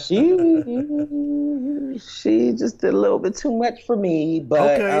 she just did a little bit too much for me.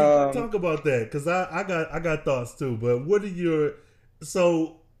 But Okay, talk about that because I got thoughts too. But what are your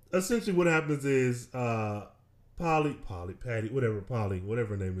so essentially what happens is Polly, whatever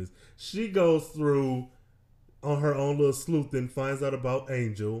her name is, she goes through on her own little sleuth and finds out about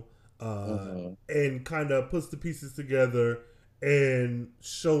Angel, mhm. and kind of puts the pieces together and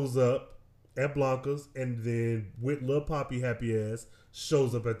shows up at Blanca's, and then with Lil Poppy happy ass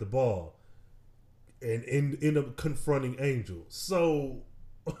shows up at the ball and end up confronting Angel. So,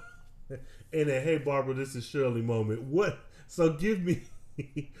 in a "Hey Barbara, this is Shirley" moment, what? So give me,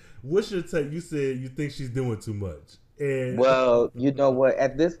 what's your take? You said you think she's doing too much, and Well, you know what?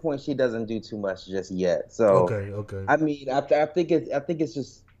 At this point, she doesn't do too much just yet. So, okay, okay, I mean, I think it's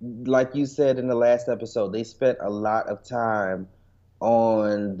just like you said in the last episode. They spent a lot of time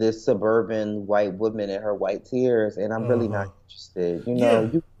on this suburban white woman and her white tears, and I'm uh really not huh, interested. You know,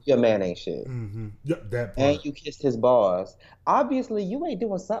 yeah, your man ain't shit. yep, that And part. you kissed his balls. Obviously, you ain't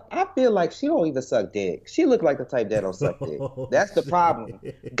doing something. I feel like she don't even suck dick. She look like the type that don't suck dick. Oh That's the problem.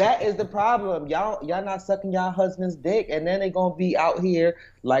 shit. That is the problem. Y'all not sucking y'all husband's dick, and then they gonna be out here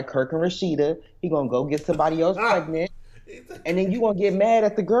like Kirk and Rashida. He gonna go get somebody else pregnant, and then you gonna get mad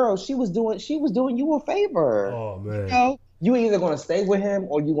at the girl. She was doing you a favor. Oh You man. know, you either gonna stay with him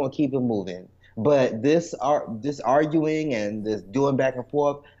or you gonna keep him moving. But this arguing and this doing back and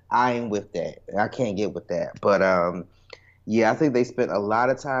forth, I ain't with that. I can't get with that. But yeah, I think they spent a lot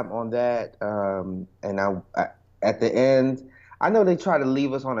of time on that. And at the end, I know they try to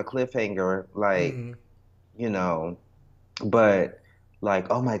leave us on a cliffhanger, like, Mm-hmm. you know, but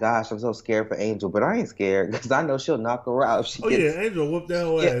like, oh my gosh, I'm so scared for Angel, but I ain't scared because I know she'll knock her out if she Oh yeah, gets. Angel whooped that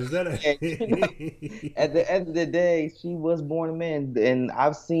whole Yeah, ass. That and you know, at the end of the day, she was born a man, and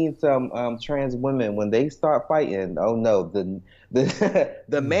I've seen some trans women when they start fighting. Oh no, the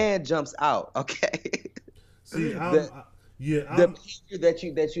Mm. man jumps out. Okay, See, the yeah, the I'm. behavior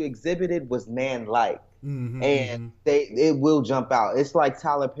that you exhibited was man-like, Mm-hmm, and mm-hmm, it will jump out. It's like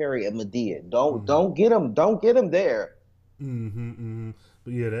Tyler Perry and Medea. mm-hmm, Don't get him there. mm-hmm, mm-hmm.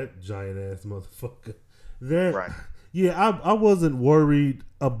 But yeah, that giant ass motherfucker. That Right. yeah, I wasn't worried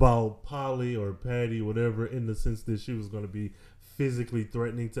about Polly or Patty, whatever, in the sense that she was going to be physically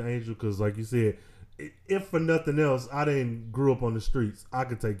threatening to Angel, because like you said, if for nothing else, I didn't grew up on the streets. I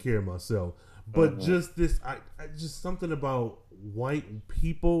could take care of myself. But Hmm. just this, I just something about white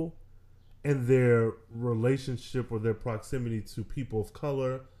people and their relationship or their proximity to people of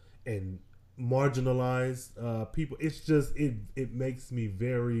color and marginalized people. It's just it makes me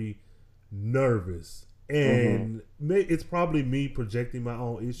very nervous, and it's probably me projecting my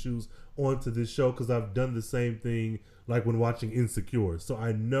own issues onto this show because I've done the same thing like when watching Insecure. So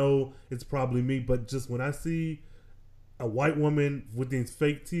I know it's probably me, but just when I see a white woman with these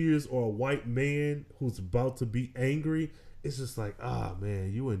fake tears or a white man who's about to be angry, it's just like,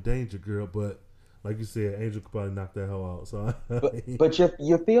 man, you in danger, girl. But like you said, Angel could probably knock that hell out. So, but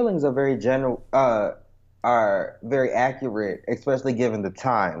your feelings are very general, are very accurate, especially given the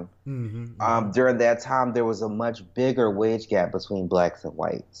time. During that time, there was a much bigger wage gap between blacks and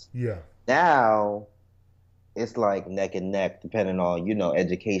whites. Yeah. Now, it's like neck and neck, depending on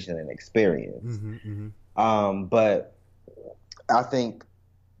education and experience. But I think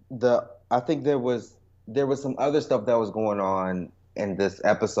there was some other stuff that was going on in this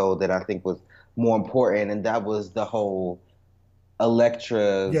episode that I think was more important, and that was the whole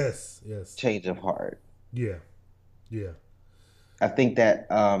Elektra's change of heart. Yeah. I think that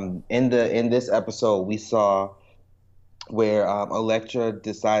in this episode we saw where Elektra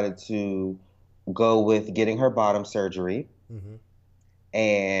decided to go with getting her bottom surgery.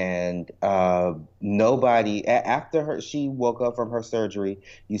 And nobody after she woke up from her surgery,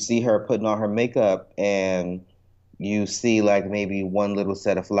 you see her putting on her makeup, and you see like maybe one little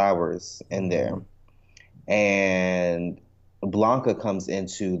set of flowers in there, and Blanca comes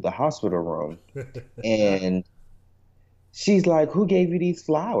into the hospital room, and she's like, "Who gave you these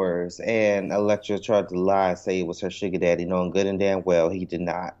flowers?" And Elektra tried to lie, say it was her sugar daddy, knowing good and damn well he did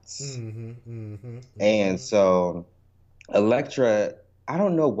not. And so Elektra, I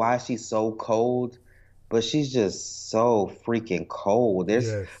don't know why she's so cold, but she's just so freaking cold.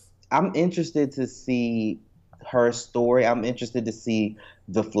 I'm interested to see her story. I'm interested to see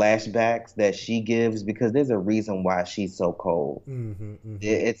the flashbacks that she gives, because there's a reason why she's so cold.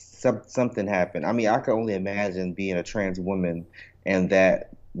 It's something happened. I mean, I can only imagine being a trans woman and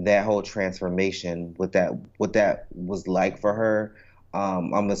that whole transformation, what that was like for her.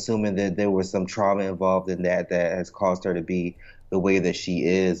 I'm assuming that there was some trauma involved in that has caused her to be the way that she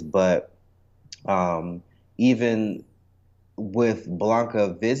is. But even with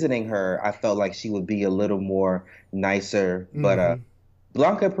Blanca visiting her, I felt like she would be a little more nicer. But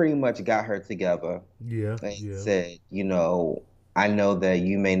Blanca pretty much got her together. And said, I know that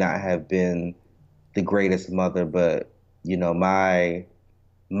you may not have been the greatest mother, but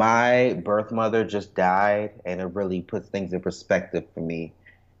my birth mother just died, and it really puts things in perspective for me.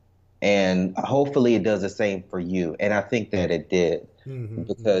 And hopefully it does the same for you. And I think that it did,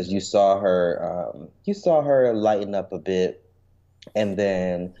 because you saw her lighten up a bit. And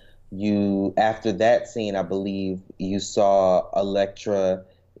then after that scene, I believe you saw Elektra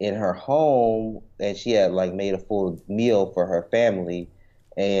in her home, and she had like made a full meal for her family.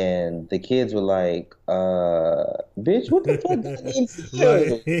 And the kids were like, bitch, what the fuck that means to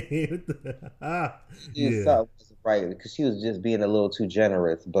you? Something wasn't right, because she was just being a little too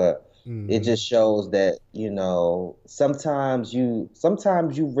generous. But it just shows that, sometimes you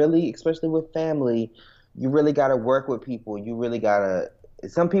really, especially with family, you really got to work with people. You really got to,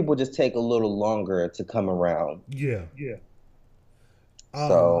 some people just take a little longer to come around. Yeah.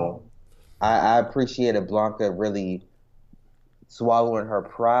 So I appreciated Blanca really swallowing her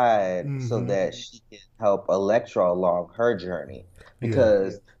pride so that she can help Elektra along her journey,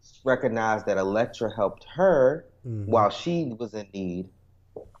 because she recognized that Elektra helped her while she was in need,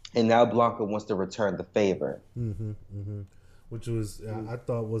 and now Blanca wants to return the favor. Which was, I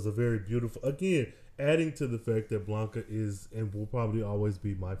thought, was a very beautiful, again, adding to the fact that Blanca is and will probably always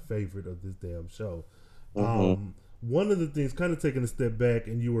be my favorite of this damn show. One of the things, kind of taking a step back,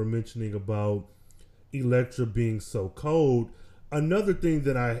 and you were mentioning about Elektra being so cold, another thing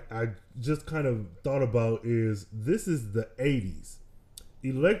that I just kind of thought about is, this is the 80s.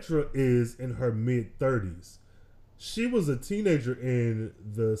 Elektra is in her mid-30s. She was a teenager in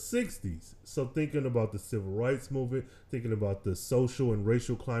the 60s. So thinking about the civil rights movement, thinking about the social and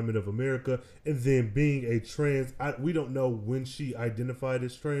racial climate of America, and then being a trans, we don't know when she identified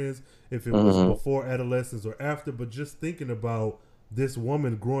as trans, if it was before adolescence or after, but just thinking about this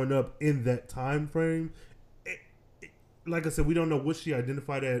woman growing up in that time frame, like I said, we don't know what she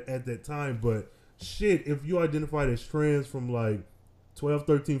identified at that time, but shit, if you identified as trans from like 12,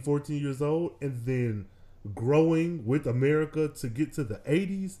 13, 14 years old, and then growing with America to get to the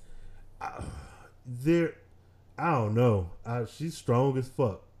 80s, I don't know. She's strong as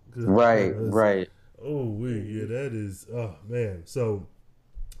fuck. Right. Oh, yeah, that is, oh, man. So,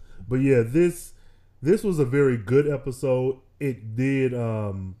 but yeah, this was a very good episode. It did,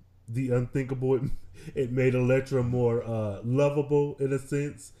 the unthinkable. It made Elektra more lovable in a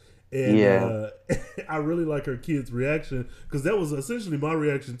sense. And Yeah. I really like her kid's reaction because that was essentially my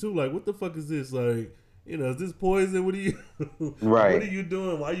reaction too. Like, what the fuck is this? Like, is this poison? What are you? What are Right. you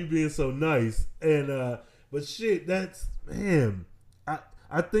doing? Why are you being so nice? And but shit, that's man.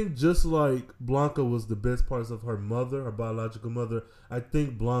 I think just like Blanca was the best parts of her mother, her biological mother. I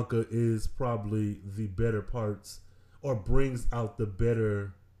think Blanca is probably the better parts, or brings out the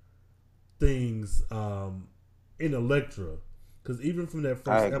better things in Elektra. Because even from that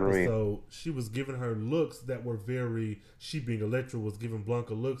I first agree. episode, she was giving her looks that were very. She being Elektra was giving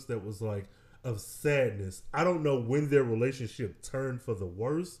Blanca looks that was like of sadness. I don't know when their relationship turned for the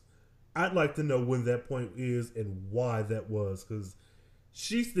worse. I'd like to know when that point is and why that was. Because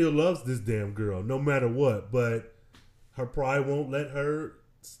she still loves this damn girl, no matter what. But her pride won't let her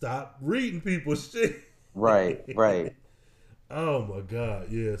stop reading people's shit. Right. Right. Oh my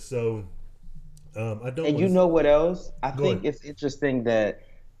god, yeah. So I don't And want you to know what else? I go think ahead. it's interesting that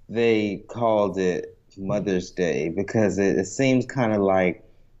they called it Mother's Day because it seems kind of like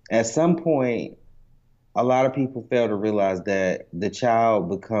at some point a lot of people fail to realize that the child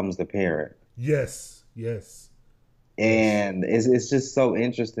becomes the parent. Yes, yes, yes. And it's just so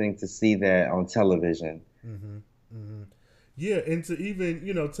interesting to see that on television. Mm-hmm. Mm-hmm. Yeah, and to even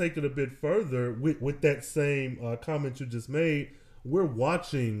take it a bit further with that same comment you just made, we're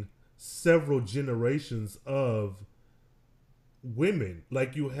watching several generations of women.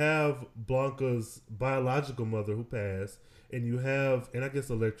 Like you have Blanca's biological mother who passed, and you have, and I guess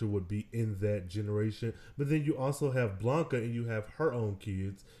Elektra would be in that generation. But then you also have Blanca, and you have her own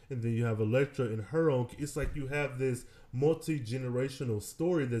kids, and then you have Elektra and her own. It's like you have this multi generational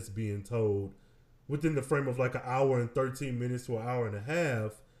story that's being told within the frame of like an hour and 13 minutes to an hour and a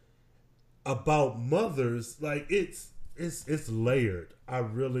half about mothers. Like it's layered. I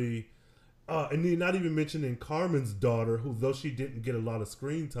really and then not even mentioning Carmen's daughter, who though she didn't get a lot of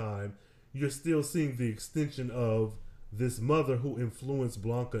screen time, you're still seeing the extension of this mother who influenced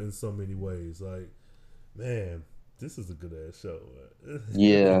Blanca in so many ways. Like, man, this is a good ass show.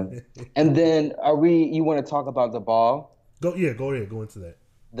 Yeah. And then you want to talk about the ball? Go ahead, go into that.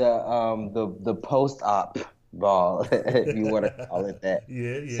 The post-op ball, if you want to call it that.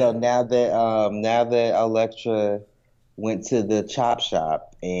 Yeah, So yeah. now that Electra went to the chop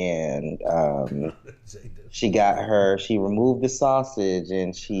shop and Jada. she removed the sausage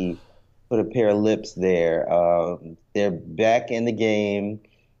and she put a pair of lips there. They're back in the game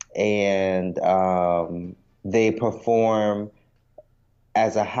and they perform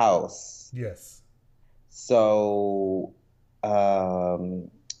as a house. Yes. So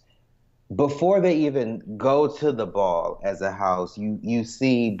um, before they even go to the ball as a house, you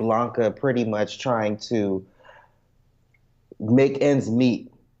see Blanca pretty much trying to make ends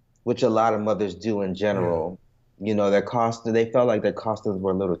meet, which a lot of mothers do in Yeah. general. They felt like their costumes were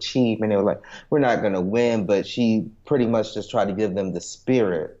a little cheap, and they were like, "We're not gonna win," but she pretty much just tried to give them the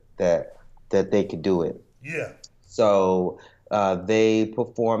spirit that they could do it. Yeah. So they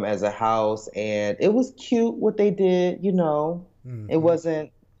perform as a house, and it was cute what they did. It Mm-hmm.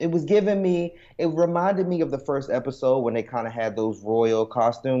 wasn't. It was giving me. It reminded me of the first episode when they kind of had those royal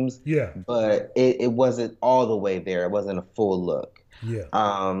costumes, Yeah. but it wasn't all the way there. It wasn't a full look. Yeah.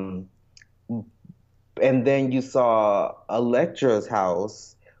 Um, and then you saw Electra's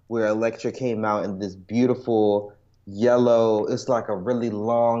house, where Electra came out in this beautiful yellow. It's like a really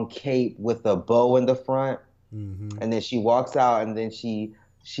long cape with a bow in the front, Mm-hmm. and then she walks out and then she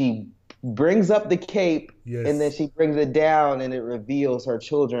brings up the cape and then Yes. she brings it down and it reveals her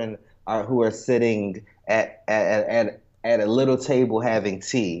children who are sitting at a little table having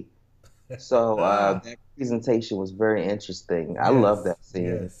tea. So that presentation was very interesting. I love Yes. that scene.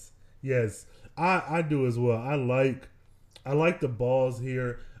 Yes. Yes. I do as well. I like the balls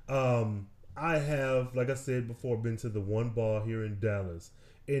here. I have, like I said before, been to the one ball here in Dallas,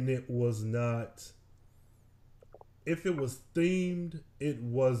 and it was not. If it was themed, it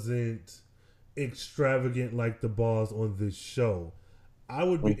wasn't extravagant like the balls on this show. I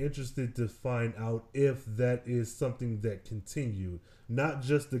would be interested to find out if that is something that continued, not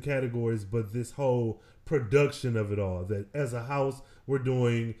just the categories, but this whole production of it all. That as a house, we're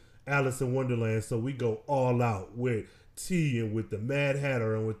doing Alice in Wonderland, so we go all out with tea and with the Mad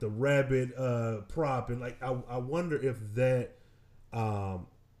Hatter and with the rabbit prop, and like I wonder if that um,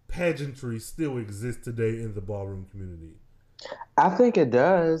 pageantry still exists today in the ballroom community. I think it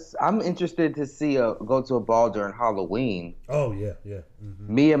does. I'm interested to see go to a ball during Halloween. Oh yeah, yeah.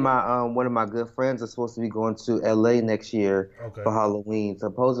 Mm-hmm. Me and my one of my good friends are supposed to be going to LA next year Okay, for Halloween.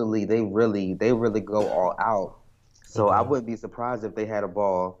 Supposedly they really go all out. So I okay. wouldn't be surprised if they had a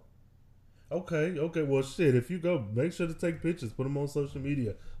ball. Okay, okay. Well, shit. If you go, make sure to take pictures. Put them on social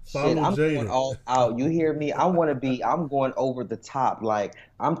media. Shit, Follow I'm going Jaden. all out. You hear me? I'm going over the top. Like,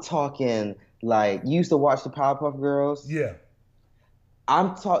 I'm talking, like, you used to watch the Powerpuff Girls? Yeah.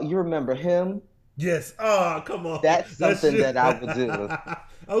 You remember him? Yes. Ah, come on. That's That something shit. that I would do.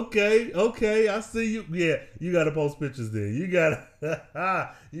 Okay, okay. I see you. Yeah, you gotta post pictures there. You gotta.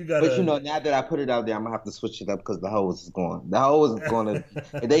 You But you gotta. know, now that I put it out there, I'm gonna have to switch it up because the hose is going. The hose is gonna.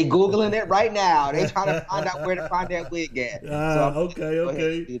 They googling it right now. They trying to find out where to find that wig at. So I'm gonna Okay, go ahead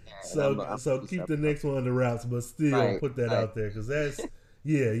and okay. do that, and So, I'm so gonna do keep the something. next one under wraps, but still Right, put that right. out there because that's,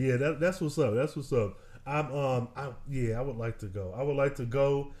 yeah, yeah. That's what's up. That's what's up. Yeah, I would like to go. I would like to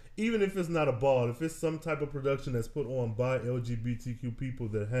go, even if it's not a ball. If it's some type of production that's put on by LGBTQ people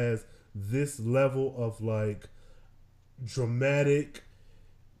that has this level of like dramatic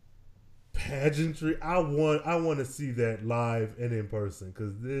pageantry. I want to see that live and in person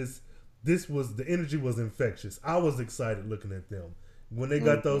because this was the energy was infectious. I was excited looking at them when they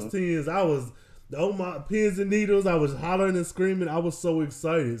got those Hmm. tens. I was oh my pins and needles. I was hollering and screaming. I was so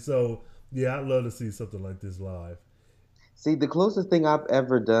excited. So yeah, I'd love to see something like this live. See, the closest thing I've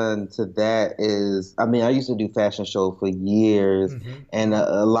ever done to that is, I mean, I used to do fashion show for years, Mm-hmm. and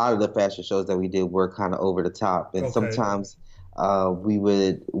a lot of the fashion shows that we did were kind of over the top, and Okay. sometimes we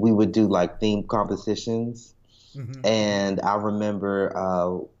would do like theme competitions. Mm-hmm. And I remember,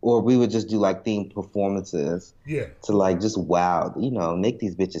 or we would just do like themed performances Yeah. to like just wow, make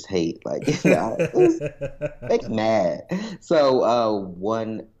these bitches hate, like, just make 'em mad. So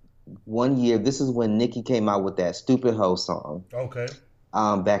one year, this is when Nicki came out with that Stupid Hoe song. Okay.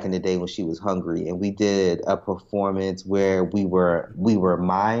 Back in the day when she was hungry, and we did a performance where we were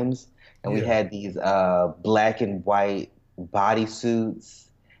mimes, and we Yeah. had these black and white bodysuits,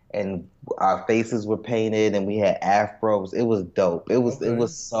 and our faces were painted, and we had afros. It was dope. It was Okay.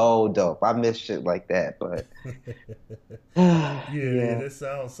 so dope. I miss shit like that, but Yeah, yeah, yeah. that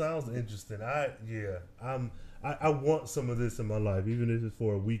sounds interesting. I want some of this in my life, even if it's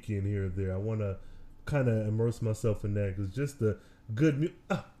for a weekend here or there. I want to kind of immerse myself in that because just the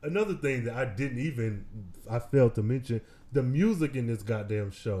another thing that I failed to mention the music in this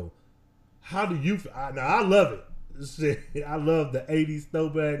goddamn show. How do you? Now I love it. Shit, I love the '80s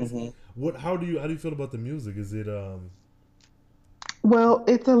throwbacks. Hmm. How do you feel about the music? Is it Well,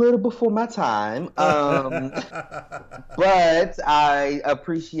 it's a little before my time. But I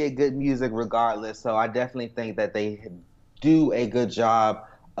appreciate good music regardless. So I definitely think that they do a good job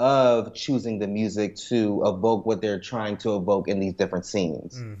of choosing the music to evoke what they're trying to evoke in these different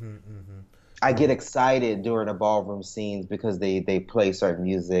scenes. Mm-hmm, mm-hmm. I Yeah. get excited during the ballroom scenes because they play certain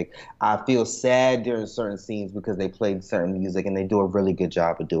music. I feel sad during certain scenes because they play certain music, and they do a really good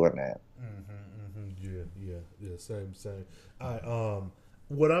job of doing that. Yeah, yeah, yeah. Same. I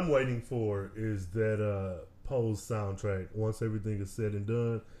what I'm waiting for is that Pose soundtrack. Once everything is said and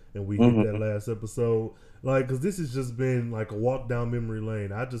done, and we hit that Hmm. last episode, like, cause this has just been like a walk down memory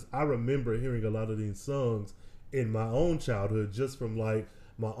lane. I remember hearing a lot of these songs in my own childhood, just from like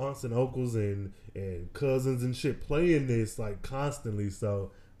my aunts and uncles and cousins and shit playing this like constantly.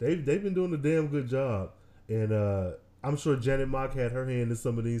 So they've been doing a damn good job, and I'm sure Janet Mock had her hand in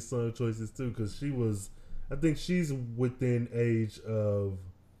some of these song choices too, because I think she's within age of,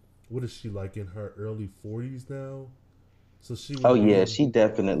 what is she like in her early 40s now? So she Oh would yeah, be, she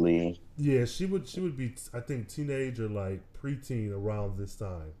definitely. yeah, she would be, I think, teenage or like preteen around this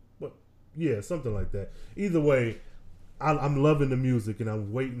time. But yeah, something like that. Either way, I'm loving the music and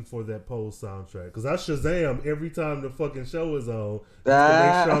I'm waiting for that Pose soundtrack because I Shazam every time the fucking show is on just to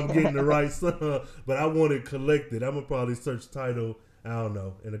make sure I'm getting the Ah. right song. But I want it collected. I'm gonna probably search title. I don't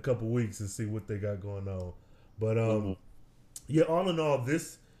know in a couple weeks and see what they got going on. But Mhm. yeah, all in all,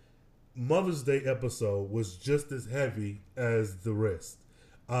 this Mother's Day episode was just as heavy as the rest,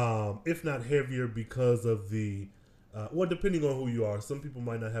 if not heavier because of the. Well, depending on who you are, some people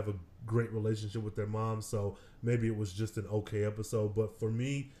might not have a great relationship with their mom, so maybe it was just an okay episode. But for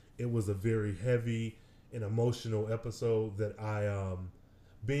me, it was a very heavy and emotional episode that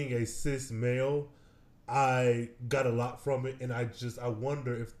being a cis male, I got a lot from it, and I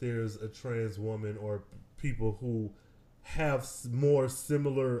wonder if there's a trans woman or people who have more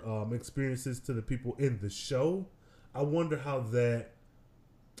similar experiences to the people in the show. I wonder how that,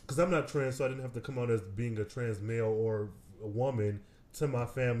 because I'm not trans, so I didn't have to come out as being a trans male or a woman to my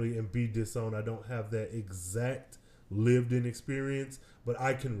family and be disowned. I don't have that exact lived in experience, but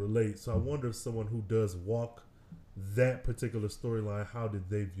I can relate. So I wonder if someone who does walk that particular storyline, how did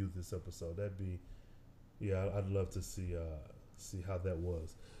they view this episode? That'd be, yeah, I'd love to see how that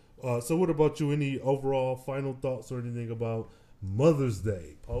was. So what about you? Any overall final thoughts or anything about Mother's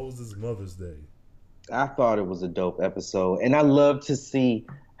Day. Pose's Mother's Day. I thought it was a dope episode, and I love to see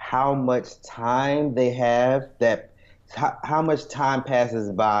how much time they have how much time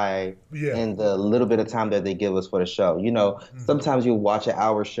passes by Yeah. in the little bit of time that they give us for the show. You know, Mm-hmm. sometimes you watch an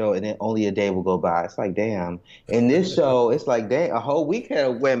hour show and then only a day will go by. It's like, damn. In this show, it's like, damn, a whole week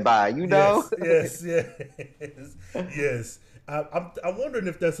had went by, you know? Yes, yes, yes, yes. I'm wondering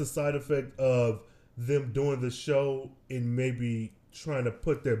if that's a side effect of them doing the show and maybe trying to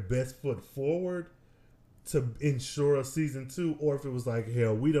put their best foot forward to ensure a season 2, or if it was like,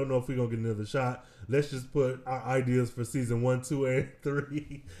 hell, we don't know if we're gonna get another shot. Let's just put our ideas for season 1, 2, and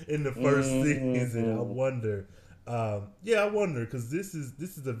 3 in the 1st season. I wonder. Yeah, I wonder because this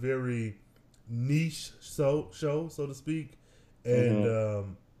is a very niche show, so to speak,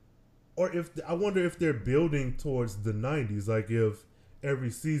 and or if I wonder if they're building towards the 90s, like if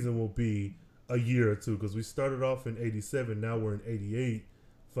every season will be a year or two, because we started off in 87, now we're in 88,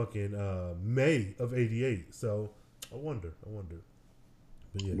 fucking May of 88. So I wonder.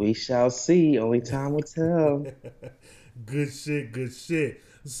 But yeah. We shall see. Only time will tell. Good shit.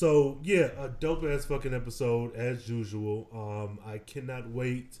 So yeah, a dope ass fucking episode as usual. I cannot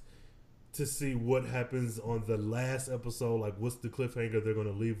wait to see what happens on the last episode. Like, what's the cliffhanger they're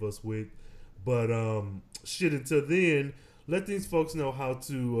gonna leave us with? But shit. Until then, let these folks know how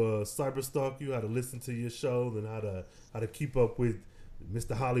to cyber stalk you, how to listen to your show, and how to keep up with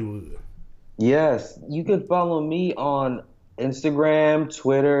Mr. Hollywood. Yes, you can follow me on Instagram,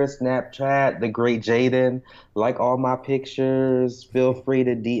 Twitter, Snapchat, The Great Jaden. Like all my pictures. Feel free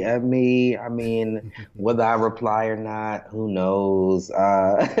to DM me. I mean, whether I reply or not, who knows?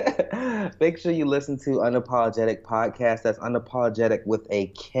 Make sure you listen to Unapologetic Podcast. That's unapologetic with a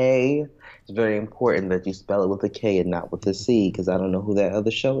K. It's very important that you spell it with a K and not with a C, because I don't know who that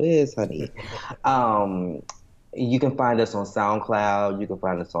other show is, honey. You can find us on SoundCloud. You can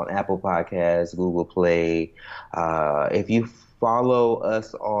find us on Apple Podcasts, Google Play. If you follow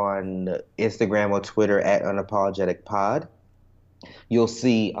us on Instagram or Twitter at Unapologetic Pod, you'll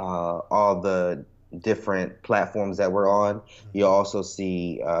see all the different platforms that we're on. You'll also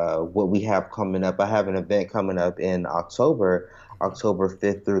see what we have coming up. I have an event coming up in October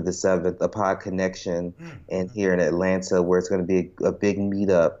 5th through the 7th, a Pod Connection, and here in Atlanta, where it's going to be a big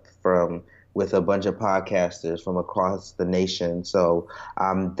meetup with a bunch of podcasters from across the nation. So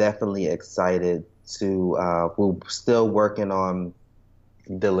I'm definitely excited we're still working on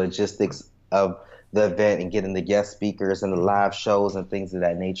the logistics of the event and getting the guest speakers and the live shows and things of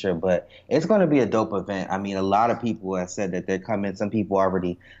that nature. But it's going to be a dope event. I mean, a lot of people have said that they're coming. Some people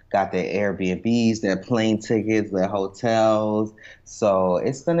already got their Airbnbs, their plane tickets, their hotels. So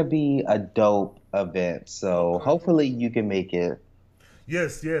it's going to be a dope event. So hopefully you can make it.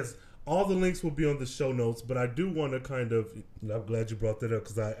 Yes. All the links will be on the show notes, but I do want to I'm glad you brought that up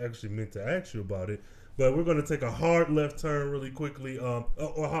because I actually meant to ask you about it. But we're going to take a hard left turn really quickly. Or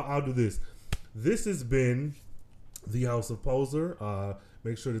I'll do this. This has been the House of Poser.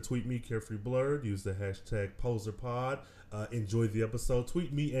 Make sure to tweet me, Carefree Blurred. Use the hashtag PoserPod. Enjoy the episode.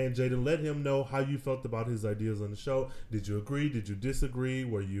 Tweet me and Jaden. Let him know how you felt about his ideas on the show. Did you agree? Did you disagree?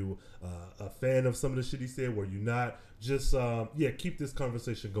 Were you a fan of some of the shit he said? Were you not? Just, keep this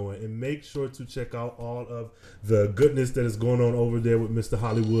conversation going. And make sure to check out all of the goodness that is going on over there with Mr.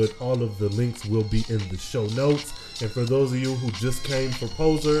 Hollywood. All of the links will be in the show notes. And for those of you who just came for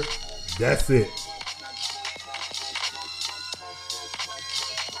Poser, that's it.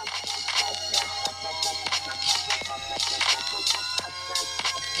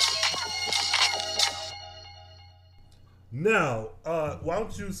 Now, why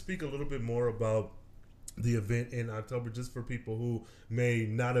don't you speak a little bit more about the event in October, just for people who may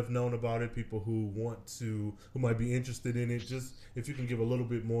not have known about it, people who who might be interested in it. Just if you can give a little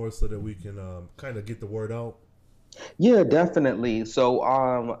bit more so that we can kind of get the word out. Yeah, definitely.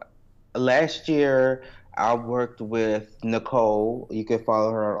 So, last year I worked with Nicole. You can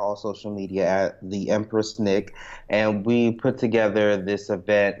follow her on all social media at the Empress Nick, and we put together this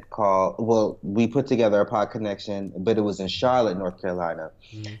event we put together a Pod Connection, but it was in Charlotte, North Carolina.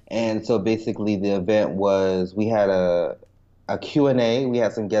 Mm-hmm. And so basically the event was, we had a Q&A, we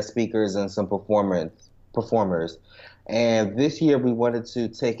had some guest speakers and some performers. And this year we wanted to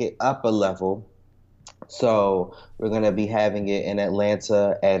take it up a level. So we're going to be having it in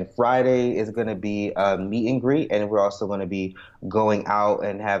Atlanta, and Friday is going to be a meet and greet, and we're also going to be going out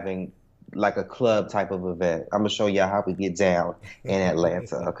and having like a club type of event. I'm going to show y'all how we get down in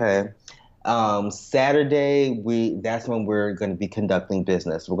Atlanta, okay? Saturday, that's when we're going to be conducting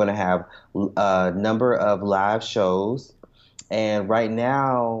business. We're going to have a number of live shows, and right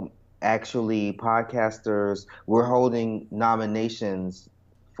now actually podcasters, we're holding nominations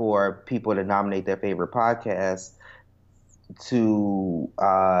for people to nominate their favorite podcast to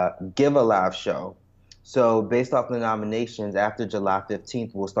give a live show. So based off the nominations, after July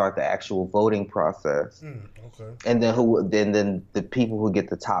 15th, we'll start the actual voting process. Okay. And then the people who get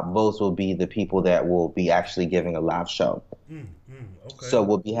the top votes will be the people that will be actually giving a live show. Okay. So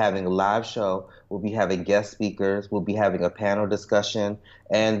we'll be having a live show, we'll be having guest speakers, we'll be having a panel discussion,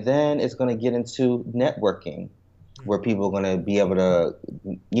 and then it's going to get into networking where people are going to be able to,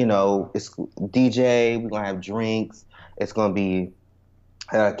 it's DJ, we're going to have drinks, it's going to be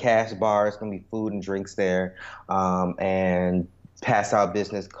a cash bar, it's going to be food and drinks there, and pass out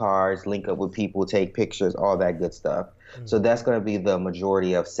business cards, link up with people, take pictures, all that good stuff. So that's going to be the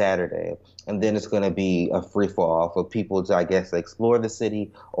majority of Saturday. And then it's going to be a free fall for people to, I guess, explore the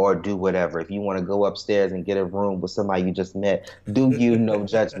city or do whatever. If you want to go upstairs and get a room with somebody you just met, do you, no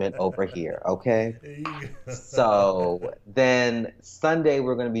judgment over here, okay? So then Sunday,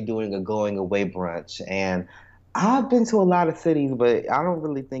 we're going to be doing a going away brunch. And I've been to a lot of cities, but I don't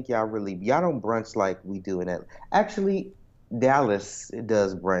really think y'all don't brunch like we do in Atlanta. Actually, Dallas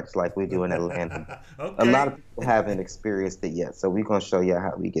does brunch like we do in Atlanta. Okay. A lot of people haven't experienced it yet, so we're gonna show you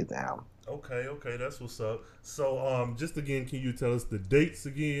how we get down. Okay, that's what's up. So, just again, can you tell us the dates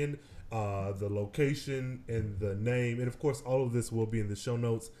again, the location, and the name, and of course, all of this will be in the show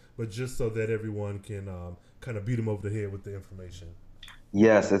notes. But just so that everyone can kind of beat them over the head with the information.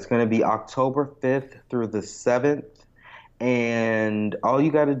 Yes, it's gonna be October 5th through the 7th, and all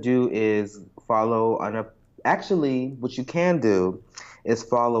you got to do is follow on a. Actually, what you can do is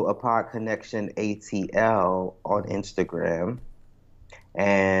follow a Pod Connection ATL on Instagram,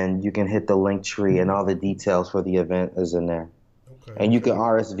 and you can hit the link tree, and all the details for the event is in there. Okay. And you can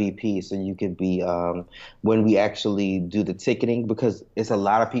RSVP, so you can be when we actually do the ticketing, because it's a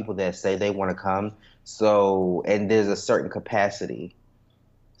lot of people that say they want to come. So, and there's a certain capacity.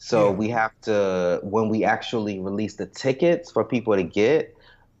 So we have to, when we actually release the tickets for people to get,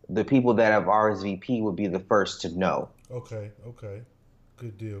 the people that have RSVP will be the first to know. Okay.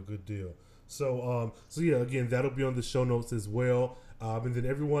 Good deal. So, yeah, again, that'll be on the show notes as well. And then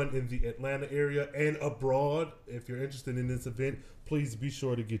everyone in the Atlanta area and abroad, if you're interested in this event, please be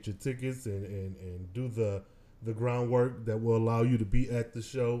sure to get your tickets and do the groundwork that will allow you to be at the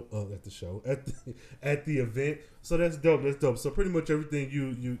show, at the event. So that's dope. So pretty much everything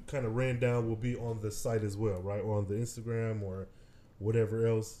you kind of ran down will be on the site as well, right? Or on the Instagram or whatever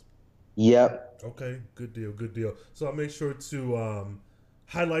else. Yep. Okay, good deal. So I'll make sure to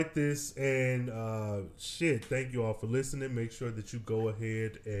highlight this and thank you all for listening. Make sure that you go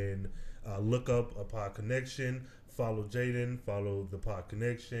ahead and look up a Pod Connection, follow Jaden, follow the Pod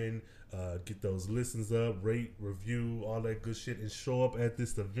Connection, get those listens up, rate, review, all that good shit, and show up at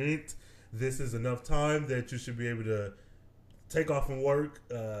this event. This is enough time that you should be able to take off from work,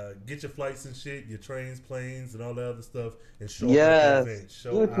 get your flights and shit, your trains, planes, and all that other stuff, and show up at the event.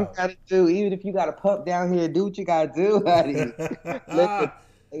 Do what you gotta do. Even if you gotta pump down here, do what you gotta do, honey.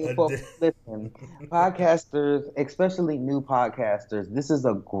 Listen, podcasters, especially new podcasters, this is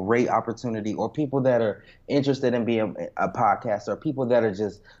a great opportunity, or people that are interested in being a podcaster, or people that are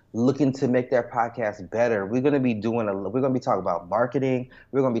just looking to make their podcast better. We're going to be talking about marketing.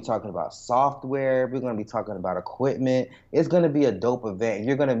 We're going to be talking about software. We're going to be talking about equipment. It's going to be a dope event.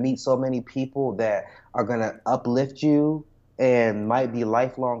 You're going to meet so many people that are going to uplift you and might be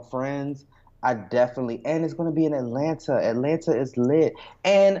lifelong friends. And it's going to be in Atlanta. Atlanta is lit.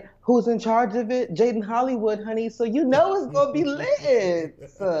 And who's in charge of it? Jaden Hollywood, honey. So you know it's going to be lit.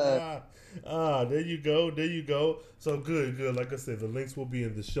 There you go. So good. Like I said, the links will be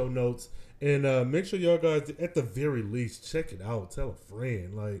in the show notes. And make sure y'all guys, at the very least, check it out. Tell a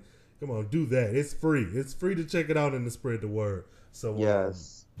friend. Like, come on, do that. It's free. It's free to check it out and to spread the word. So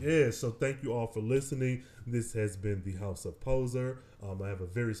yes. So thank you all for listening. This has been the House of Poser. I have a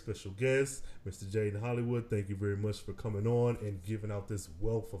very special guest, Mr. Jaden Hollywood. Thank you very much for coming on and giving out this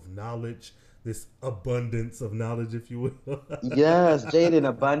wealth of knowledge, this abundance of knowledge, if you will. Yes, Jaden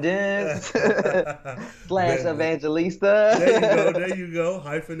Abundance / Evangelista. There you go.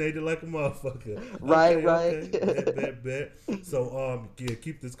 Hyphenated like a motherfucker. Right. Bet. So,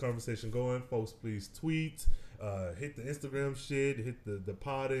 keep this conversation going, folks. Please tweet. Hit the Instagram shit, hit the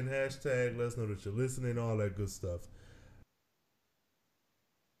pod in hashtag, let us know that you're listening, all that good stuff.